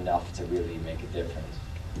 enough to really make a difference?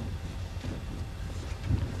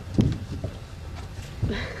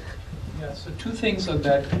 Yeah, so two things on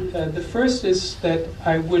that. The first is that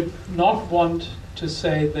I would not want to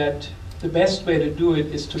say that the best way to do it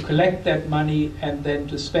is to collect that money and then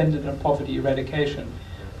to spend it on poverty eradication.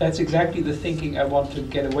 That's exactly the thinking I want to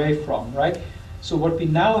get away from, right? So what we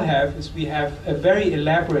now have is we have a very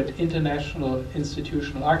elaborate international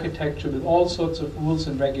institutional architecture with all sorts of rules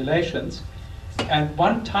and regulations. And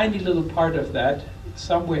one tiny little part of that,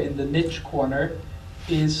 somewhere in the niche corner,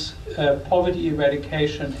 is poverty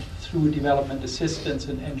eradication through development assistance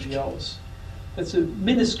and NGOs. That's a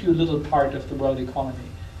minuscule little part of the world economy.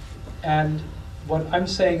 And what I'm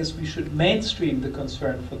saying is we should mainstream the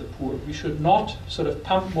concern for the poor. We should not sort of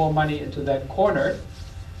pump more money into that corner,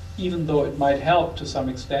 even though it might help to some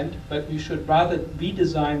extent, but we should rather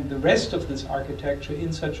redesign the rest of this architecture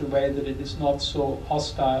in such a way that it is not so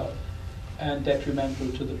hostile and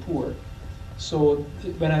detrimental to the poor. So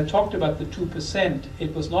when I talked about the 2%,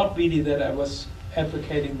 it was not really that I was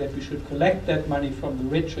advocating that we should collect that money from the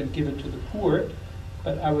rich and give it to the poor,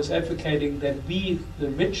 but I was advocating that we, the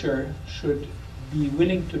richer, should be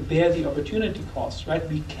willing to bear the opportunity costs, right?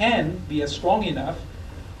 We are strong enough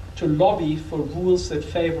to lobby for rules that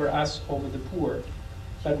favor us over the poor.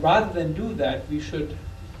 But rather than do that, we should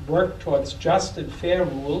work towards just and fair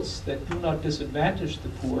rules that do not disadvantage the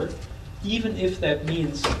poor, even if that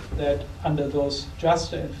means that under those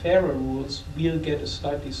juster and fairer rules, we'll get a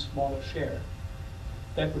slightly smaller share.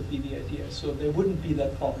 That would be the idea. So there wouldn't be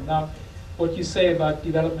that problem. Now, what you say about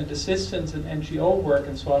development assistance and NGO work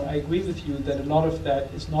and so on, I agree with you that a lot of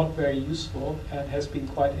that is not very useful and has been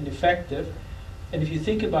quite ineffective. And if you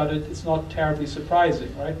think about it, it's not terribly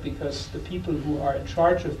surprising, right? Because the people who are in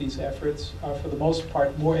charge of these efforts are, for the most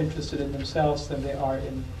part, more interested in themselves than they are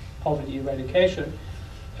in poverty eradication.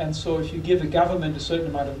 And so if you give a government a certain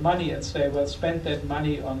amount of money and say, well, spend that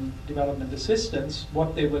money on development assistance,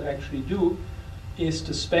 what they will actually do is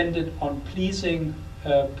to spend it on pleasing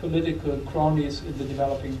political cronies in the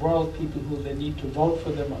developing world, people who they need to vote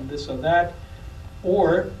for them on this or that,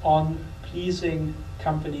 or on pleasing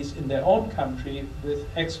companies in their own country with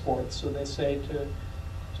exports. So they say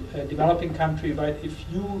to a developing country, right, if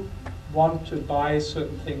you want to buy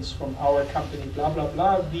certain things from our company, blah, blah,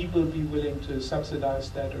 blah, we will be willing to subsidize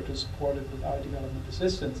that or to support it with our development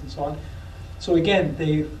assistance and so on. So again,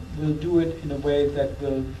 they will do it in a way that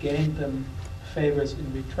will gain them favors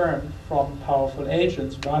in return from powerful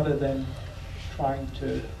agents rather than trying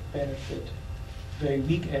to benefit very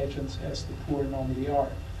weak agents as the poor normally are.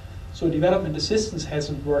 So development assistance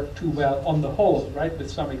hasn't worked too well on the whole, right, with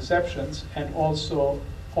some exceptions, and also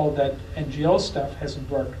all that NGO stuff hasn't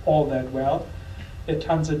worked all that well. There are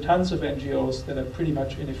tons and tons of NGOs that are pretty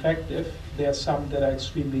much ineffective. There are some that are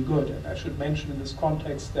extremely good. And I should mention in this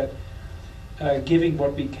context that Giving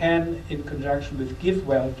What We Can, in conjunction with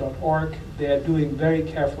givewell.org, they're doing very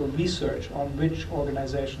careful research on which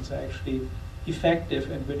organizations are actually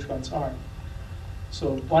effective and which ones aren't.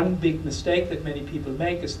 So one big mistake that many people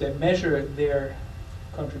make is they measure their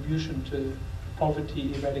contribution to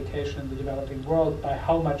poverty eradication in the developing world by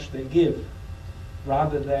how much they give,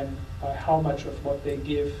 rather than by how much of what they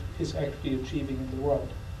give is actually achieving in the world.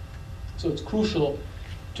 So it's crucial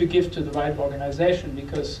to give to the right organization,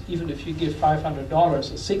 because even if you give $500 or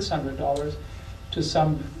 $600 to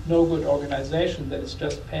some no-good organization that is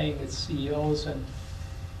just paying its CEOs and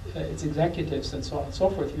its executives and so on and so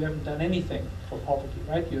forth, you haven't done anything for poverty,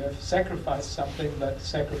 right? You have sacrificed something, but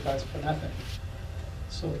sacrificed for nothing.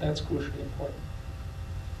 So that's crucially important.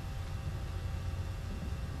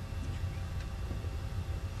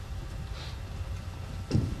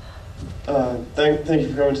 Thank you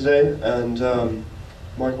for coming today. And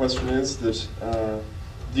my question is that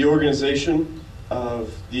the organization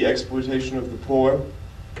of the exploitation of the poor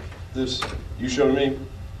that you showed me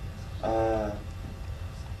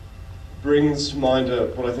brings to mind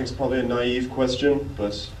what I think is probably a naive question,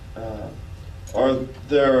 but are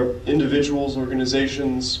there individuals,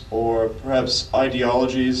 organizations, or perhaps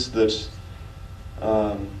ideologies that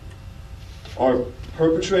are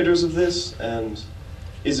perpetrators of this? And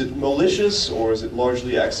is it malicious, or is it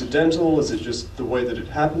largely accidental? Is it just the way that it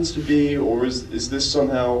happens to be, or is this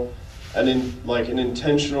somehow an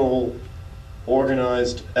intentional,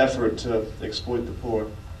 organized effort to exploit the poor?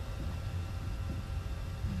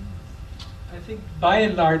 I think by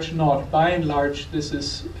and large not. By and large this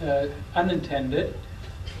is unintended.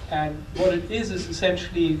 And what it is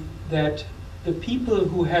essentially that the people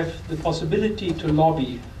who have the possibility to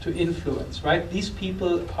lobby, to influence, right? These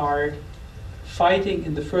people are fighting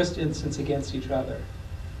in the first instance against each other.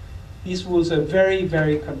 These rules are very,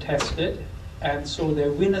 very contested, and so there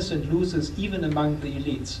are winners and losers even among the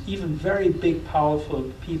elites. Even very big,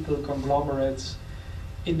 powerful people, conglomerates,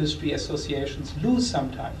 industry associations lose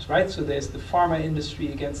sometimes, right? So there's the pharma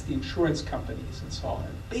industry against the insurance companies and so on.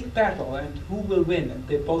 A big battle, and who will win? And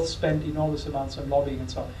they both spend enormous amounts on lobbying and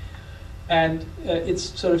so on. And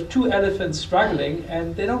it's sort of two elephants struggling,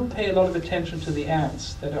 and they don't pay a lot of attention to the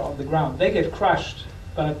ants that are on the ground. They get crushed,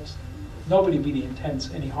 but nobody really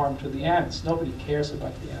intends any harm to the ants. Nobody cares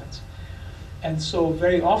about the ants. And so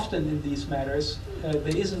very often in these matters,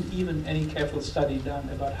 there isn't even any careful study done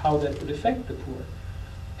about how that would affect the poor.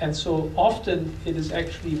 And so often it is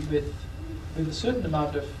actually with a certain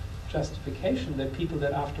amount of justification that people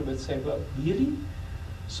then afterwards say, well, really?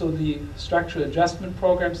 So the structural adjustment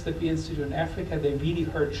programs that we institute in Africa, they really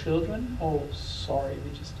hurt children? Oh, sorry,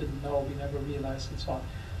 we just didn't know, we never realized, and so on.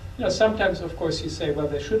 You know, sometimes, of course, you say, well,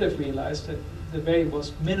 they should have realized that the very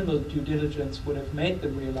most minimal due diligence would have made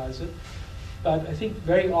them realize it. But I think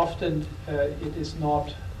very often it is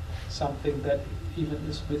not something that even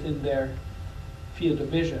is within their field of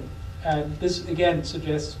vision. And this, again,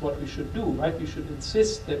 suggests what we should do, right? We should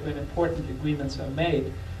insist that when important agreements are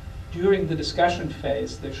made, during the discussion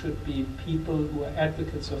phase, there should be people who are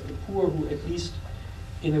advocates of the poor who, at least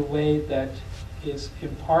in a way that is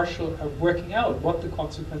impartial, are working out what the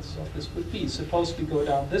consequences of this would be. Suppose we go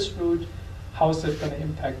down this route, how is that going to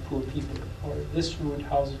impact poor people? Or this route,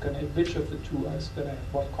 how is it going to, which of the two is going to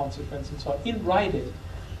have what consequence and so on. In writing,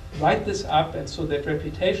 write this up, and so that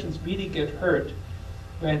reputations really get hurt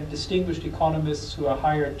when distinguished economists who are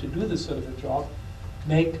hired to do this sort of a job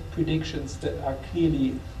make predictions that are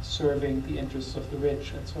clearly serving the interests of the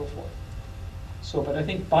rich and so forth. So, but I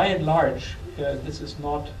think by and large, this is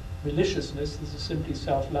not maliciousness, this is simply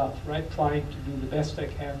self-love, right? Trying to do the best I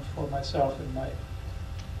can for myself and my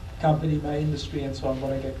company, my industry, and so on,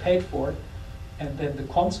 what I get paid for, and then the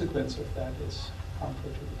consequence of that is harmful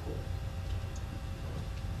to the poor.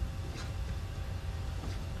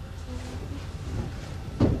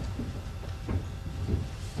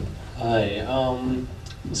 Hi.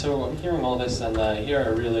 So I'm hearing all this, and here I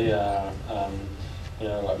really, you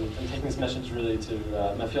know, I'm taking this message really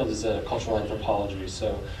to, my field is cultural anthropology,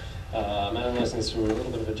 so I'm analyzing this from a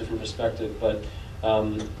little bit of a different perspective, but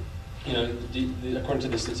you know, according to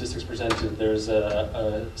the statistics presented, there's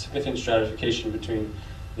a significant stratification between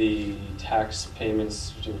the tax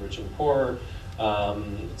payments between rich and poor,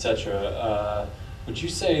 etc. Would you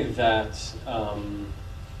say that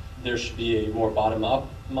there should be a more bottom-up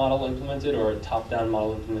model implemented or a top-down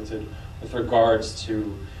model implemented with regards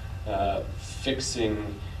to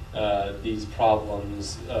fixing these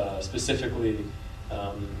problems specifically?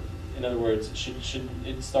 In other words, should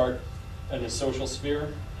it start in a social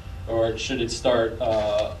sphere, or should it start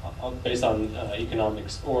based on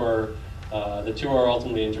economics, or the two are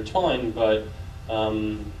ultimately intertwined, but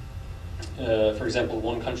for example,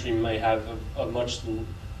 one country may have a much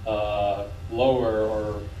lower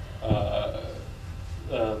or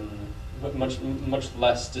much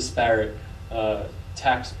less disparate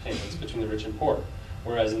tax payments between the rich and poor.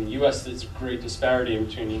 Whereas in the U.S., there's great disparity in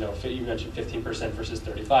between, you know, you mentioned 15% versus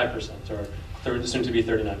 35%, or soon to be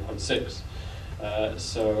 39.6%.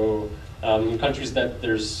 So in countries that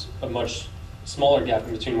there's a much smaller gap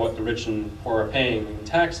in between what the rich and poor are paying in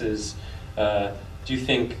taxes, do you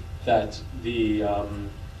think that the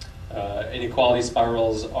inequality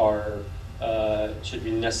spirals are should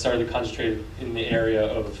be necessarily concentrated in the area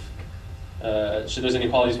of should those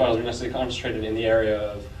inequality spirals be necessarily concentrated in the area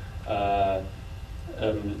of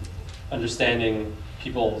understanding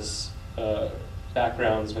people's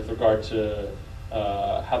backgrounds with regard to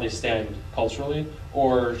how they stand culturally,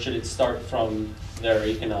 or should it start from their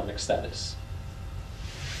economic status?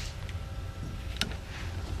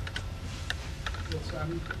 So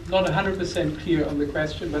I'm not 100% clear on the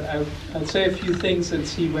question, but I'll say a few things and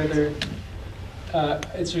see whether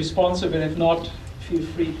it's responsive, and if not, feel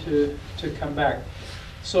free to come back.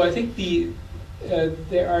 So I think there's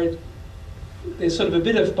sort of a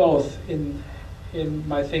bit of both in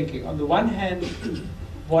my thinking. On the one hand,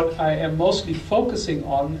 what I am mostly focusing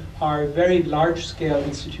on are very large-scale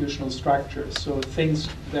institutional structures. So things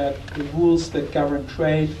that the rules that govern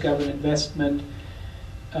trade, govern investment,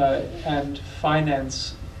 and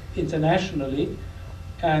finance internationally.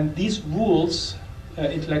 And these rules,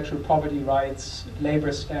 intellectual property rights,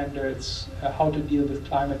 labor standards, how to deal with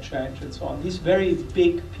climate change, and so on, these very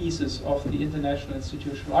big pieces of the international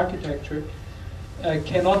institutional architecture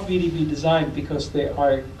cannot really be designed, because they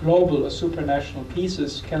are global or supranational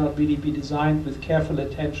pieces, cannot really be designed with careful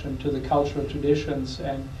attention to the cultural traditions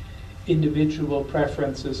and individual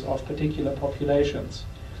preferences of particular populations.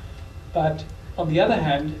 But on the other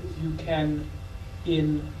hand, you can,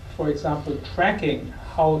 in, for example, tracking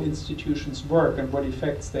how institutions work and what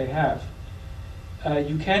effects they have,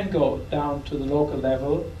 you can go down to the local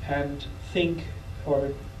level and think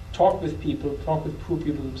or talk with people, talk with poor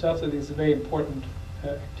people themselves. I think it's a very important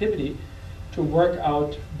activity to work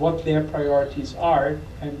out what their priorities are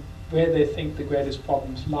and where they think the greatest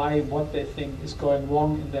problems lie, what they think is going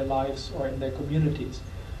wrong in their lives or in their communities.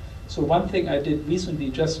 So one thing I did recently,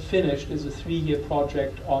 just finished, is a 3-year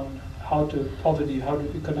project on how to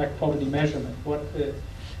conduct poverty measurement.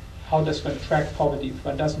 How does one track poverty?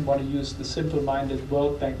 One doesn't want to use the simple-minded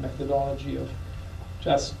World Bank methodology of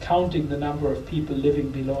just counting the number of people living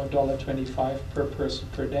below $1.25 per person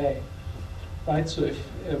per day. Right? So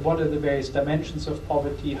what are the various dimensions of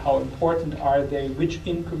poverty? How important are they? Which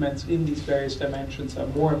increments in these various dimensions are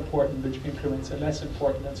more important? Which increments are less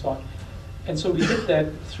important? And so on. And so we did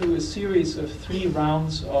that through a series of 3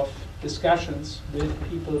 rounds of discussions with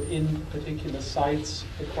people in particular sites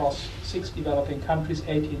across 6 developing countries,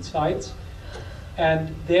 18 sites,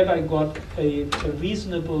 and thereby got a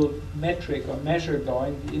reasonable metric or measure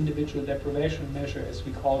going, the individual deprivation measure as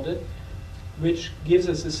we called it, which gives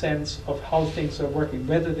us a sense of how things are working,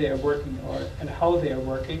 whether they are working and how they are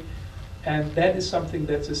working. And that is something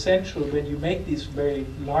that's essential when you make these very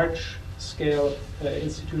large-scale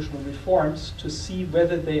institutional reforms, to see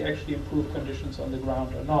whether they actually improve conditions on the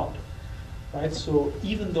ground or not. Right? So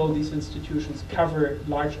even though these institutions cover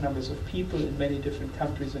large numbers of people in many different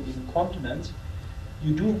countries and even continents,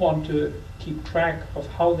 you do want to keep track of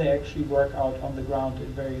how they actually work out on the ground in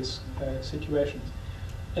various situations.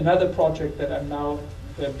 Another project that I'm now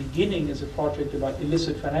beginning is a project about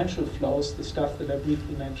illicit financial flows, the stuff that I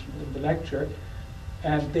briefly mentioned in the lecture.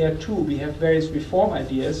 And there too, we have various reform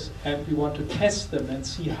ideas, and we want to test them and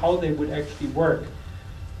see how they would actually work.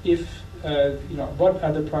 If, what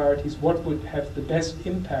are the priorities, what would have the best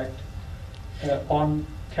impact on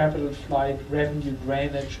capital flight, revenue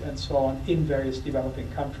drainage, and so on in various developing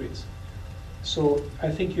countries. So I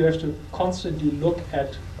think you have to constantly look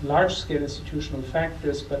at large-scale institutional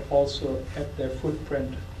factors, but also at their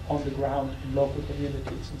footprint on the ground in local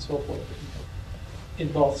communities and so forth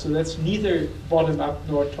in both. So that's neither bottom-up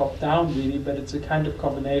nor top-down really, but it's a kind of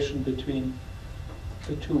combination between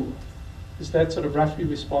the two. Is that sort of roughly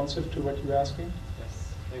responsive to what you're asking?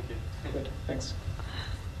 Yes, thank you. Good, thanks.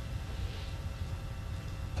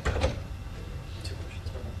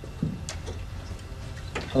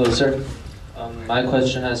 Hello, sir. My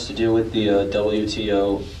question has to do with the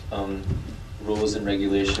WTO rules and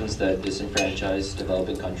regulations that disenfranchise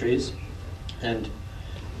developing countries, and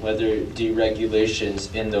whether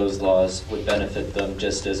deregulations in those laws would benefit them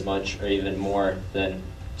just as much or even more than,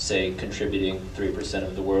 say, contributing 3%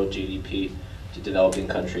 of the world GDP to developing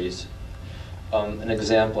countries. An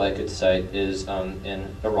example I could cite is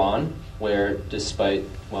in Iran, where despite,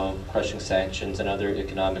 crushing sanctions and other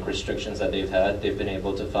economic restrictions that they've had, they've been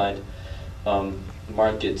able to find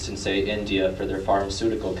markets in, say, India for their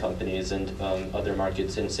pharmaceutical companies, and other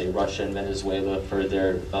markets in, say, Russia and Venezuela for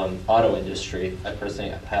their auto industry. I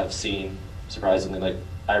personally have seen, surprisingly, like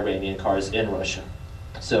Iranian cars in Russia.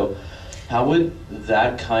 So how would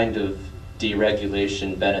that kind of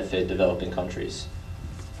deregulation benefit developing countries?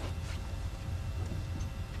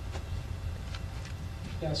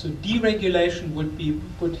 Yeah, so deregulation would be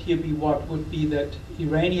that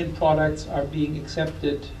Iranian products are being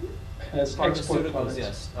accepted as export products.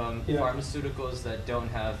 Yes. Pharmaceuticals that don't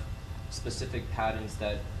have specific patents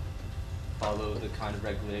that follow the kind of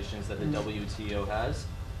regulations that the WTO has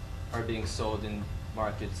are being sold in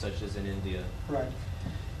markets such as in India. Right.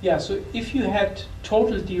 Yeah, so if you had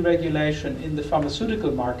total deregulation in the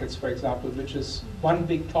pharmaceutical markets, for example, which is one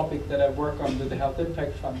big topic that I work on with the Health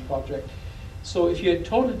Impact Fund project. So if you had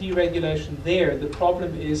total deregulation there, the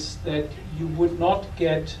problem is that you would not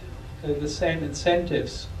get the same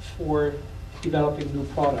incentives for developing new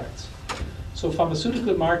products. So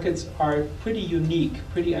pharmaceutical markets are pretty unique,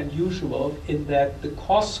 pretty unusual in that the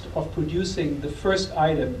cost of producing the first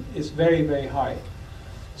item is very, very high.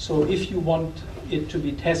 So if you want it to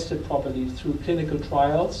be tested properly through clinical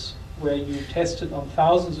trials, where you test it on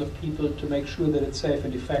thousands of people to make sure that it's safe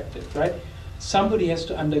and effective, right? Somebody has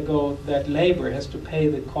to undergo that labor, has to pay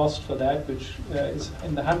the cost for that, which is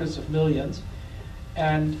in the hundreds of millions.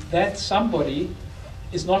 And that somebody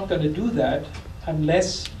is not going to do that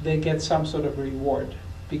unless they get some sort of reward.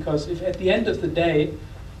 Because if at the end of the day,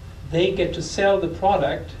 they get to sell the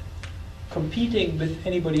product competing with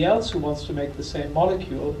anybody else who wants to make the same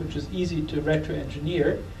molecule, which is easy to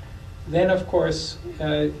retro-engineer, then of course,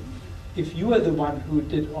 if you are the one who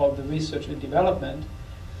did all the research and development,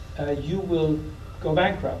 you will go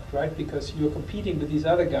bankrupt, right? Because you're competing with these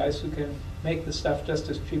other guys who can make the stuff just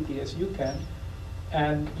as cheaply as you can.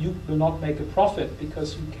 and you will not make a profit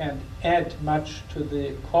because you can't add much to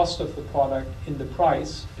the cost of the product in the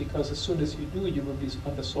price, because as soon as you do, you will be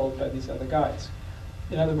undersold by these other guys.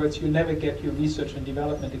 In other words, you never get your research and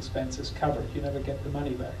development expenses covered. You never get the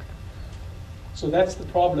money back. So that's the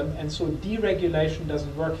problem, and so deregulation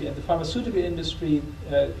doesn't work here. In the pharmaceutical industry,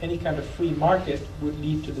 any kind of free market would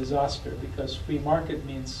lead to disaster, because free market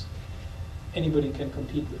means anybody can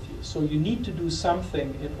compete with you. So you need to do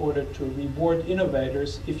something in order to reward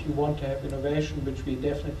innovators if you want to have innovation, which we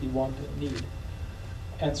definitely want and need.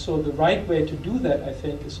 And so the right way to do that, I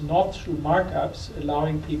think, is not through markups,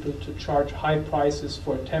 allowing people to charge high prices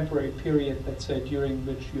for a temporary period, let's say, during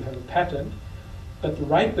which you have a patent. But the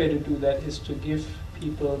right way to do that is to give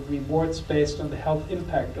people rewards based on the health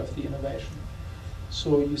impact of the innovation.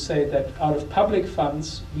 So you say that out of public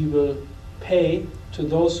funds, we will pay to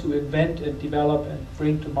those who invent and develop and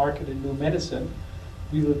bring to market a new medicine.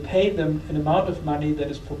 We will pay them an amount of money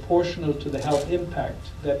that is proportional to the health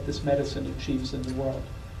impact that this medicine achieves in the world.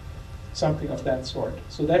 Something of that sort.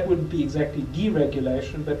 So that wouldn't be exactly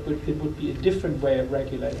deregulation, but it would be a different way of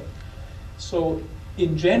regulating. So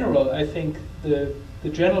in general, I think the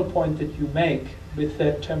general point that you make with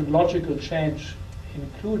that terminological change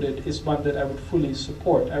included is one that I would fully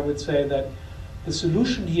support. I would say that the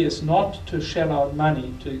solution here is not to shell out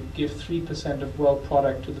money to give 3% of world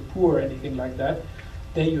product to the poor or anything like that.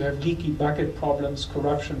 There you have leaky bucket problems,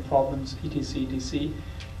 corruption problems, etc., etc.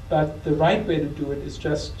 But the right way to do it is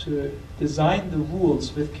just to design the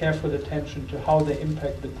rules with careful attention to how they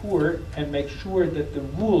impact the poor, and make sure that the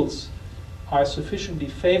rules are sufficiently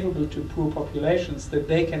favorable to poor populations that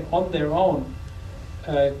they can, on their own,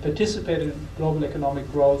 participate in global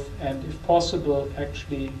economic growth, and if possible,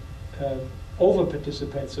 actually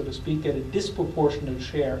over-participate, so to speak, get a disproportionate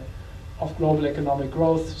share of global economic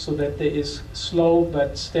growth, so that there is slow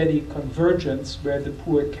but steady convergence where the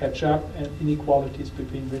poor catch up and inequalities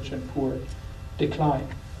between rich and poor decline.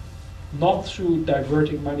 Not through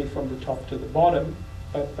diverting money from the top to the bottom,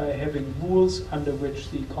 but by having rules under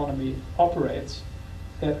which the economy operates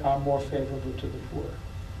that are more favorable to the poor.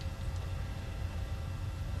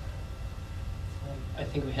 I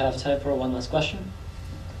think we have time for one last question.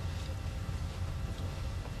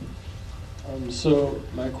 So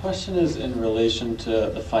my question is in relation to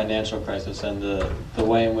the financial crisis and the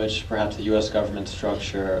way in which perhaps the U.S. government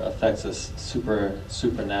structure affects this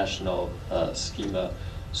supranational schema.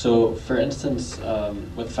 So for instance,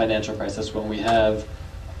 with the financial crisis, when we have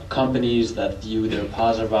companies that view their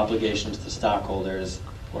positive obligations to stockholders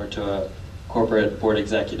or to corporate board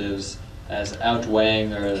executives as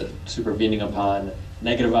outweighing or supervening upon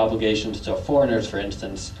negative obligations to foreigners, for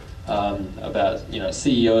instance, about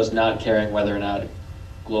CEOs not caring whether or not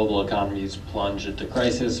global economies plunge into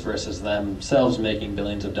crisis versus themselves making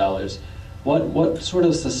billions of dollars. What sort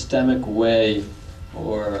of systemic way,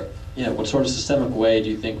 or what sort of systemic way do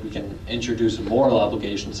you think we can introduce moral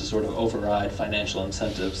obligations to sort of override financial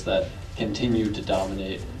incentives that continue to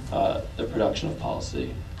dominate the production of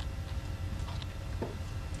policy?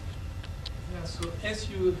 Yeah, so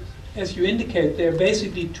as you indicate, there are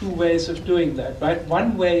basically two ways of doing that, right?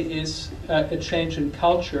 One way is a change in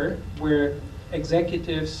culture, where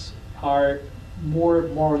executives are more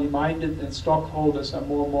morally minded and stockholders are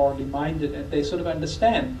more morally minded, and they sort of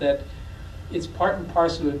understand that it's part and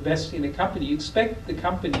parcel of investing in a company. You expect the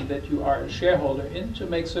company that you are a shareholder in to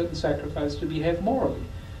make certain sacrifices to behave morally.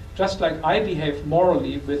 Just like I behave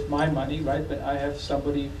morally with my money, right? But I have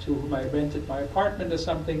somebody to whom I rented my apartment or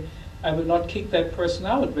something, I will not kick that person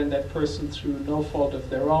out when that person, through no fault of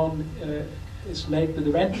their own, is late with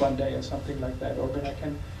the rent one day or something like that, or when I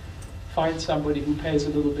can find somebody who pays a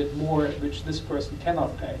little bit more, which this person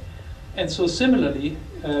cannot pay. And so similarly,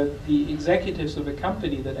 the executives of a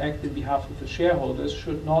company that act in behalf of the shareholders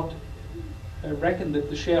should not reckon that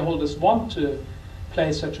the shareholders want to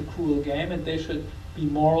play such a cruel game, and they should be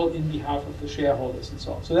moral in behalf of the shareholders and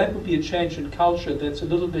so on. So that would be a change in culture that's a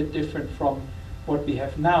little bit different from what we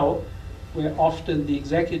have now, where often the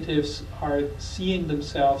executives are seeing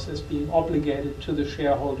themselves as being obligated to the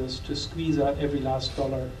shareholders to squeeze out every last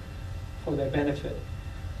dollar for their benefit.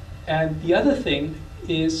 And the other thing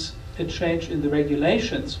is a change in the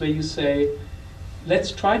regulations, where you say,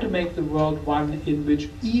 let's try to make the world one in which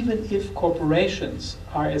even if corporations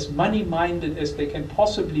are as money-minded as they can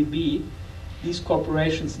possibly be, these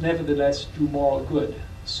corporations nevertheless do moral good.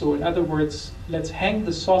 So in other words, let's hang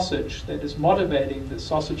the sausage that is motivating, the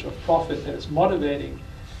sausage of profit that is motivating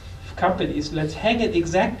companies, let's hang it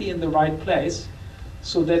exactly in the right place,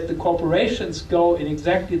 so that the corporations go in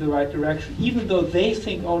exactly the right direction. Even though they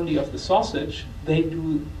think only of the sausage, they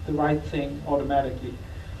do the right thing automatically.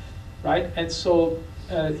 right? And so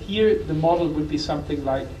here the model would be something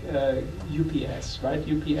like UPS, right?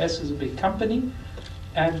 UPS is a big company,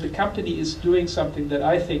 and the company is doing something that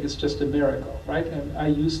I think is just a miracle, right? And I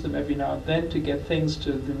use them every now and then to get things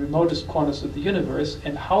to the remotest corners of the universe,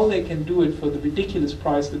 and how they can do it for the ridiculous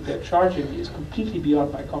price that they're charging me is completely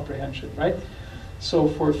beyond my comprehension, right? So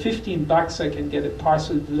for $15 I can get a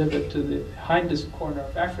parcel delivered to the hindest corner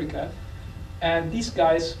of Africa, and these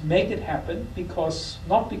guys make it happen because,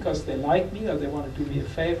 not because they like me or they want to do me a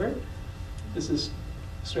favor, this is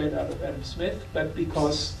straight out of Adam Smith, but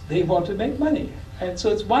because they want to make money. And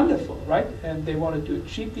so it's wonderful, right? And they want to do it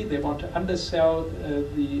cheaply, they want to undersell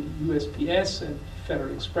the USPS and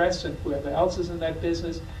Federal Express and whoever else is in that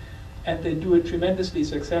business, and they do it tremendously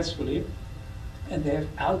successfully. And they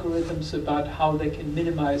have algorithms about how they can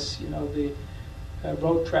minimize, the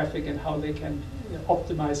road traffic, and how they can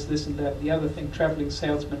optimize this and that, the other thing, traveling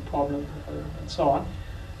salesman problem, and so on.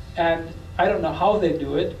 And I don't know how they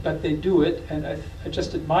do it, but they do it, and I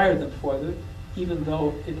just admire them for it, even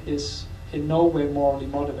though it is in no way morally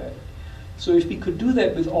motivated. So if we could do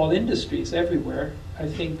that with all industries everywhere, I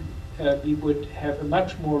think we would have a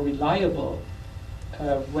much more reliable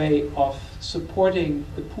way of supporting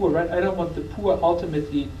the poor, right? I don't want the poor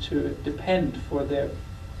ultimately to depend for their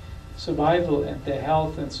survival and their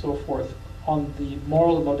health and so forth on the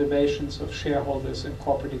moral motivations of shareholders and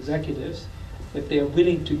corporate executives, that they are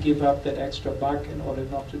willing to give up that extra buck in order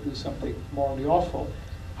not to do something morally awful.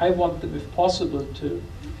 I want them, if possible, to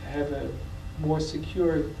have a more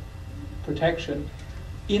secure protection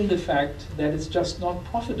in the fact that it's just not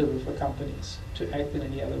profitable for companies to act in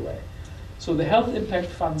any other way. So the health impact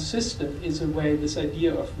fund system is a way, this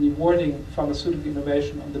idea of rewarding pharmaceutical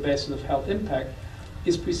innovation on the basis of health impact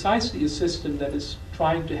is precisely a system that is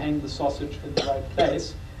trying to hang the sausage in the right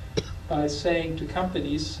place by saying to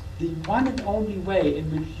companies, the one and only way in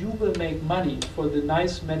which you will make money for the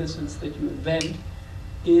nice medicines that you invent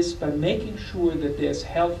is by making sure that there's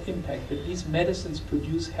health impact, that these medicines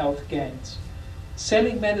produce health gains.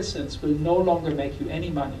 Selling medicines will no longer make you any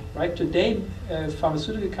money, right? Today,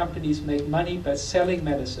 pharmaceutical companies make money by selling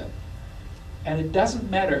medicine. And it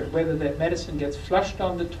doesn't matter whether that medicine gets flushed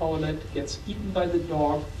down the toilet, gets eaten by the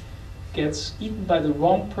dog, gets eaten by the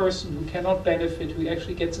wrong person who cannot benefit, who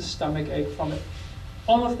actually gets a stomach ache from it.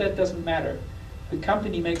 All of that doesn't matter. The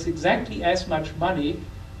company makes exactly as much money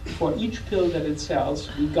for each pill that it sells,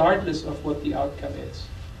 regardless of what the outcome is.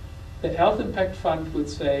 The health impact fund would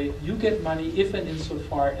say, you get money if and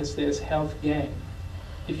insofar as there's health gain.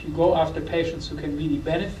 If you go after patients who can really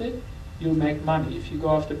benefit, you'll make money. If you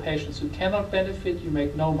go after patients who cannot benefit, you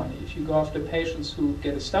make no money. If you go after patients who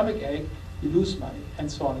get a stomach ache, you lose money,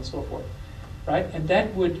 and so on and so forth, right? And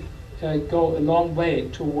that would go a long way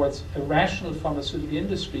towards a rational pharmaceutical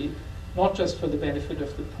industry, not just for the benefit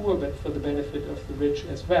of the poor, but for the benefit of the rich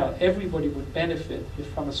as well. Everybody would benefit if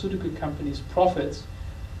pharmaceutical companies' profits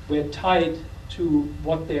were tied to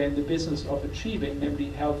what they're in the business of achieving, namely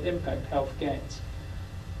health impact, health gains.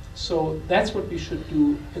 So that's what we should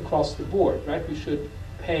do across the board, right? We should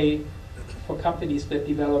pay for companies that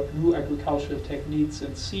develop new agricultural techniques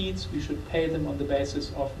and seeds. We should pay them on the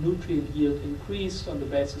basis of nutrient yield increased, on the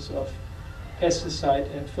basis of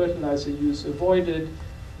pesticide and fertilizer use avoided,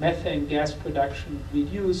 methane gas production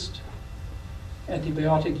reduced,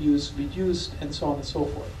 antibiotic use reduced, and so on and so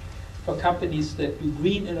forth. For companies that do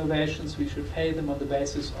green innovations, we should pay them on the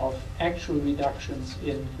basis of actual reductions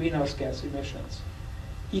in greenhouse gas emissions,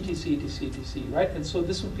 etc., etc., etc., right? And so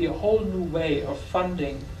this would be a whole new way of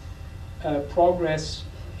funding progress,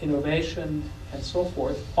 innovation, and so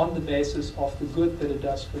forth on the basis of the good that it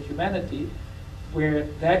does for humanity, where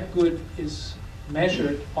that good is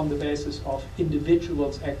measured on the basis of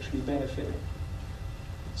individuals actually benefiting.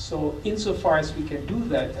 So insofar as we can do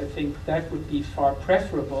that, I think that would be far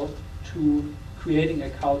preferable to creating a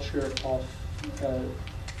culture of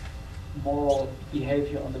moral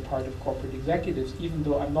behavior on the part of corporate executives, even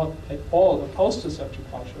though I'm not at all opposed to such a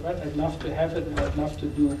culture, right? I'd love to have it, and I'd love to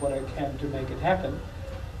do what I can to make it happen.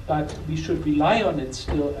 But we should rely on it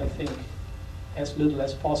still, I think, as little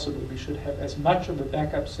as possible. We should have as much of a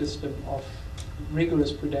backup system of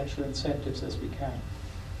rigorous prudential incentives as we can.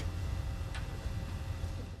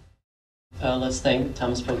 Let's thank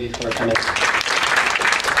Thomas Pogge for coming.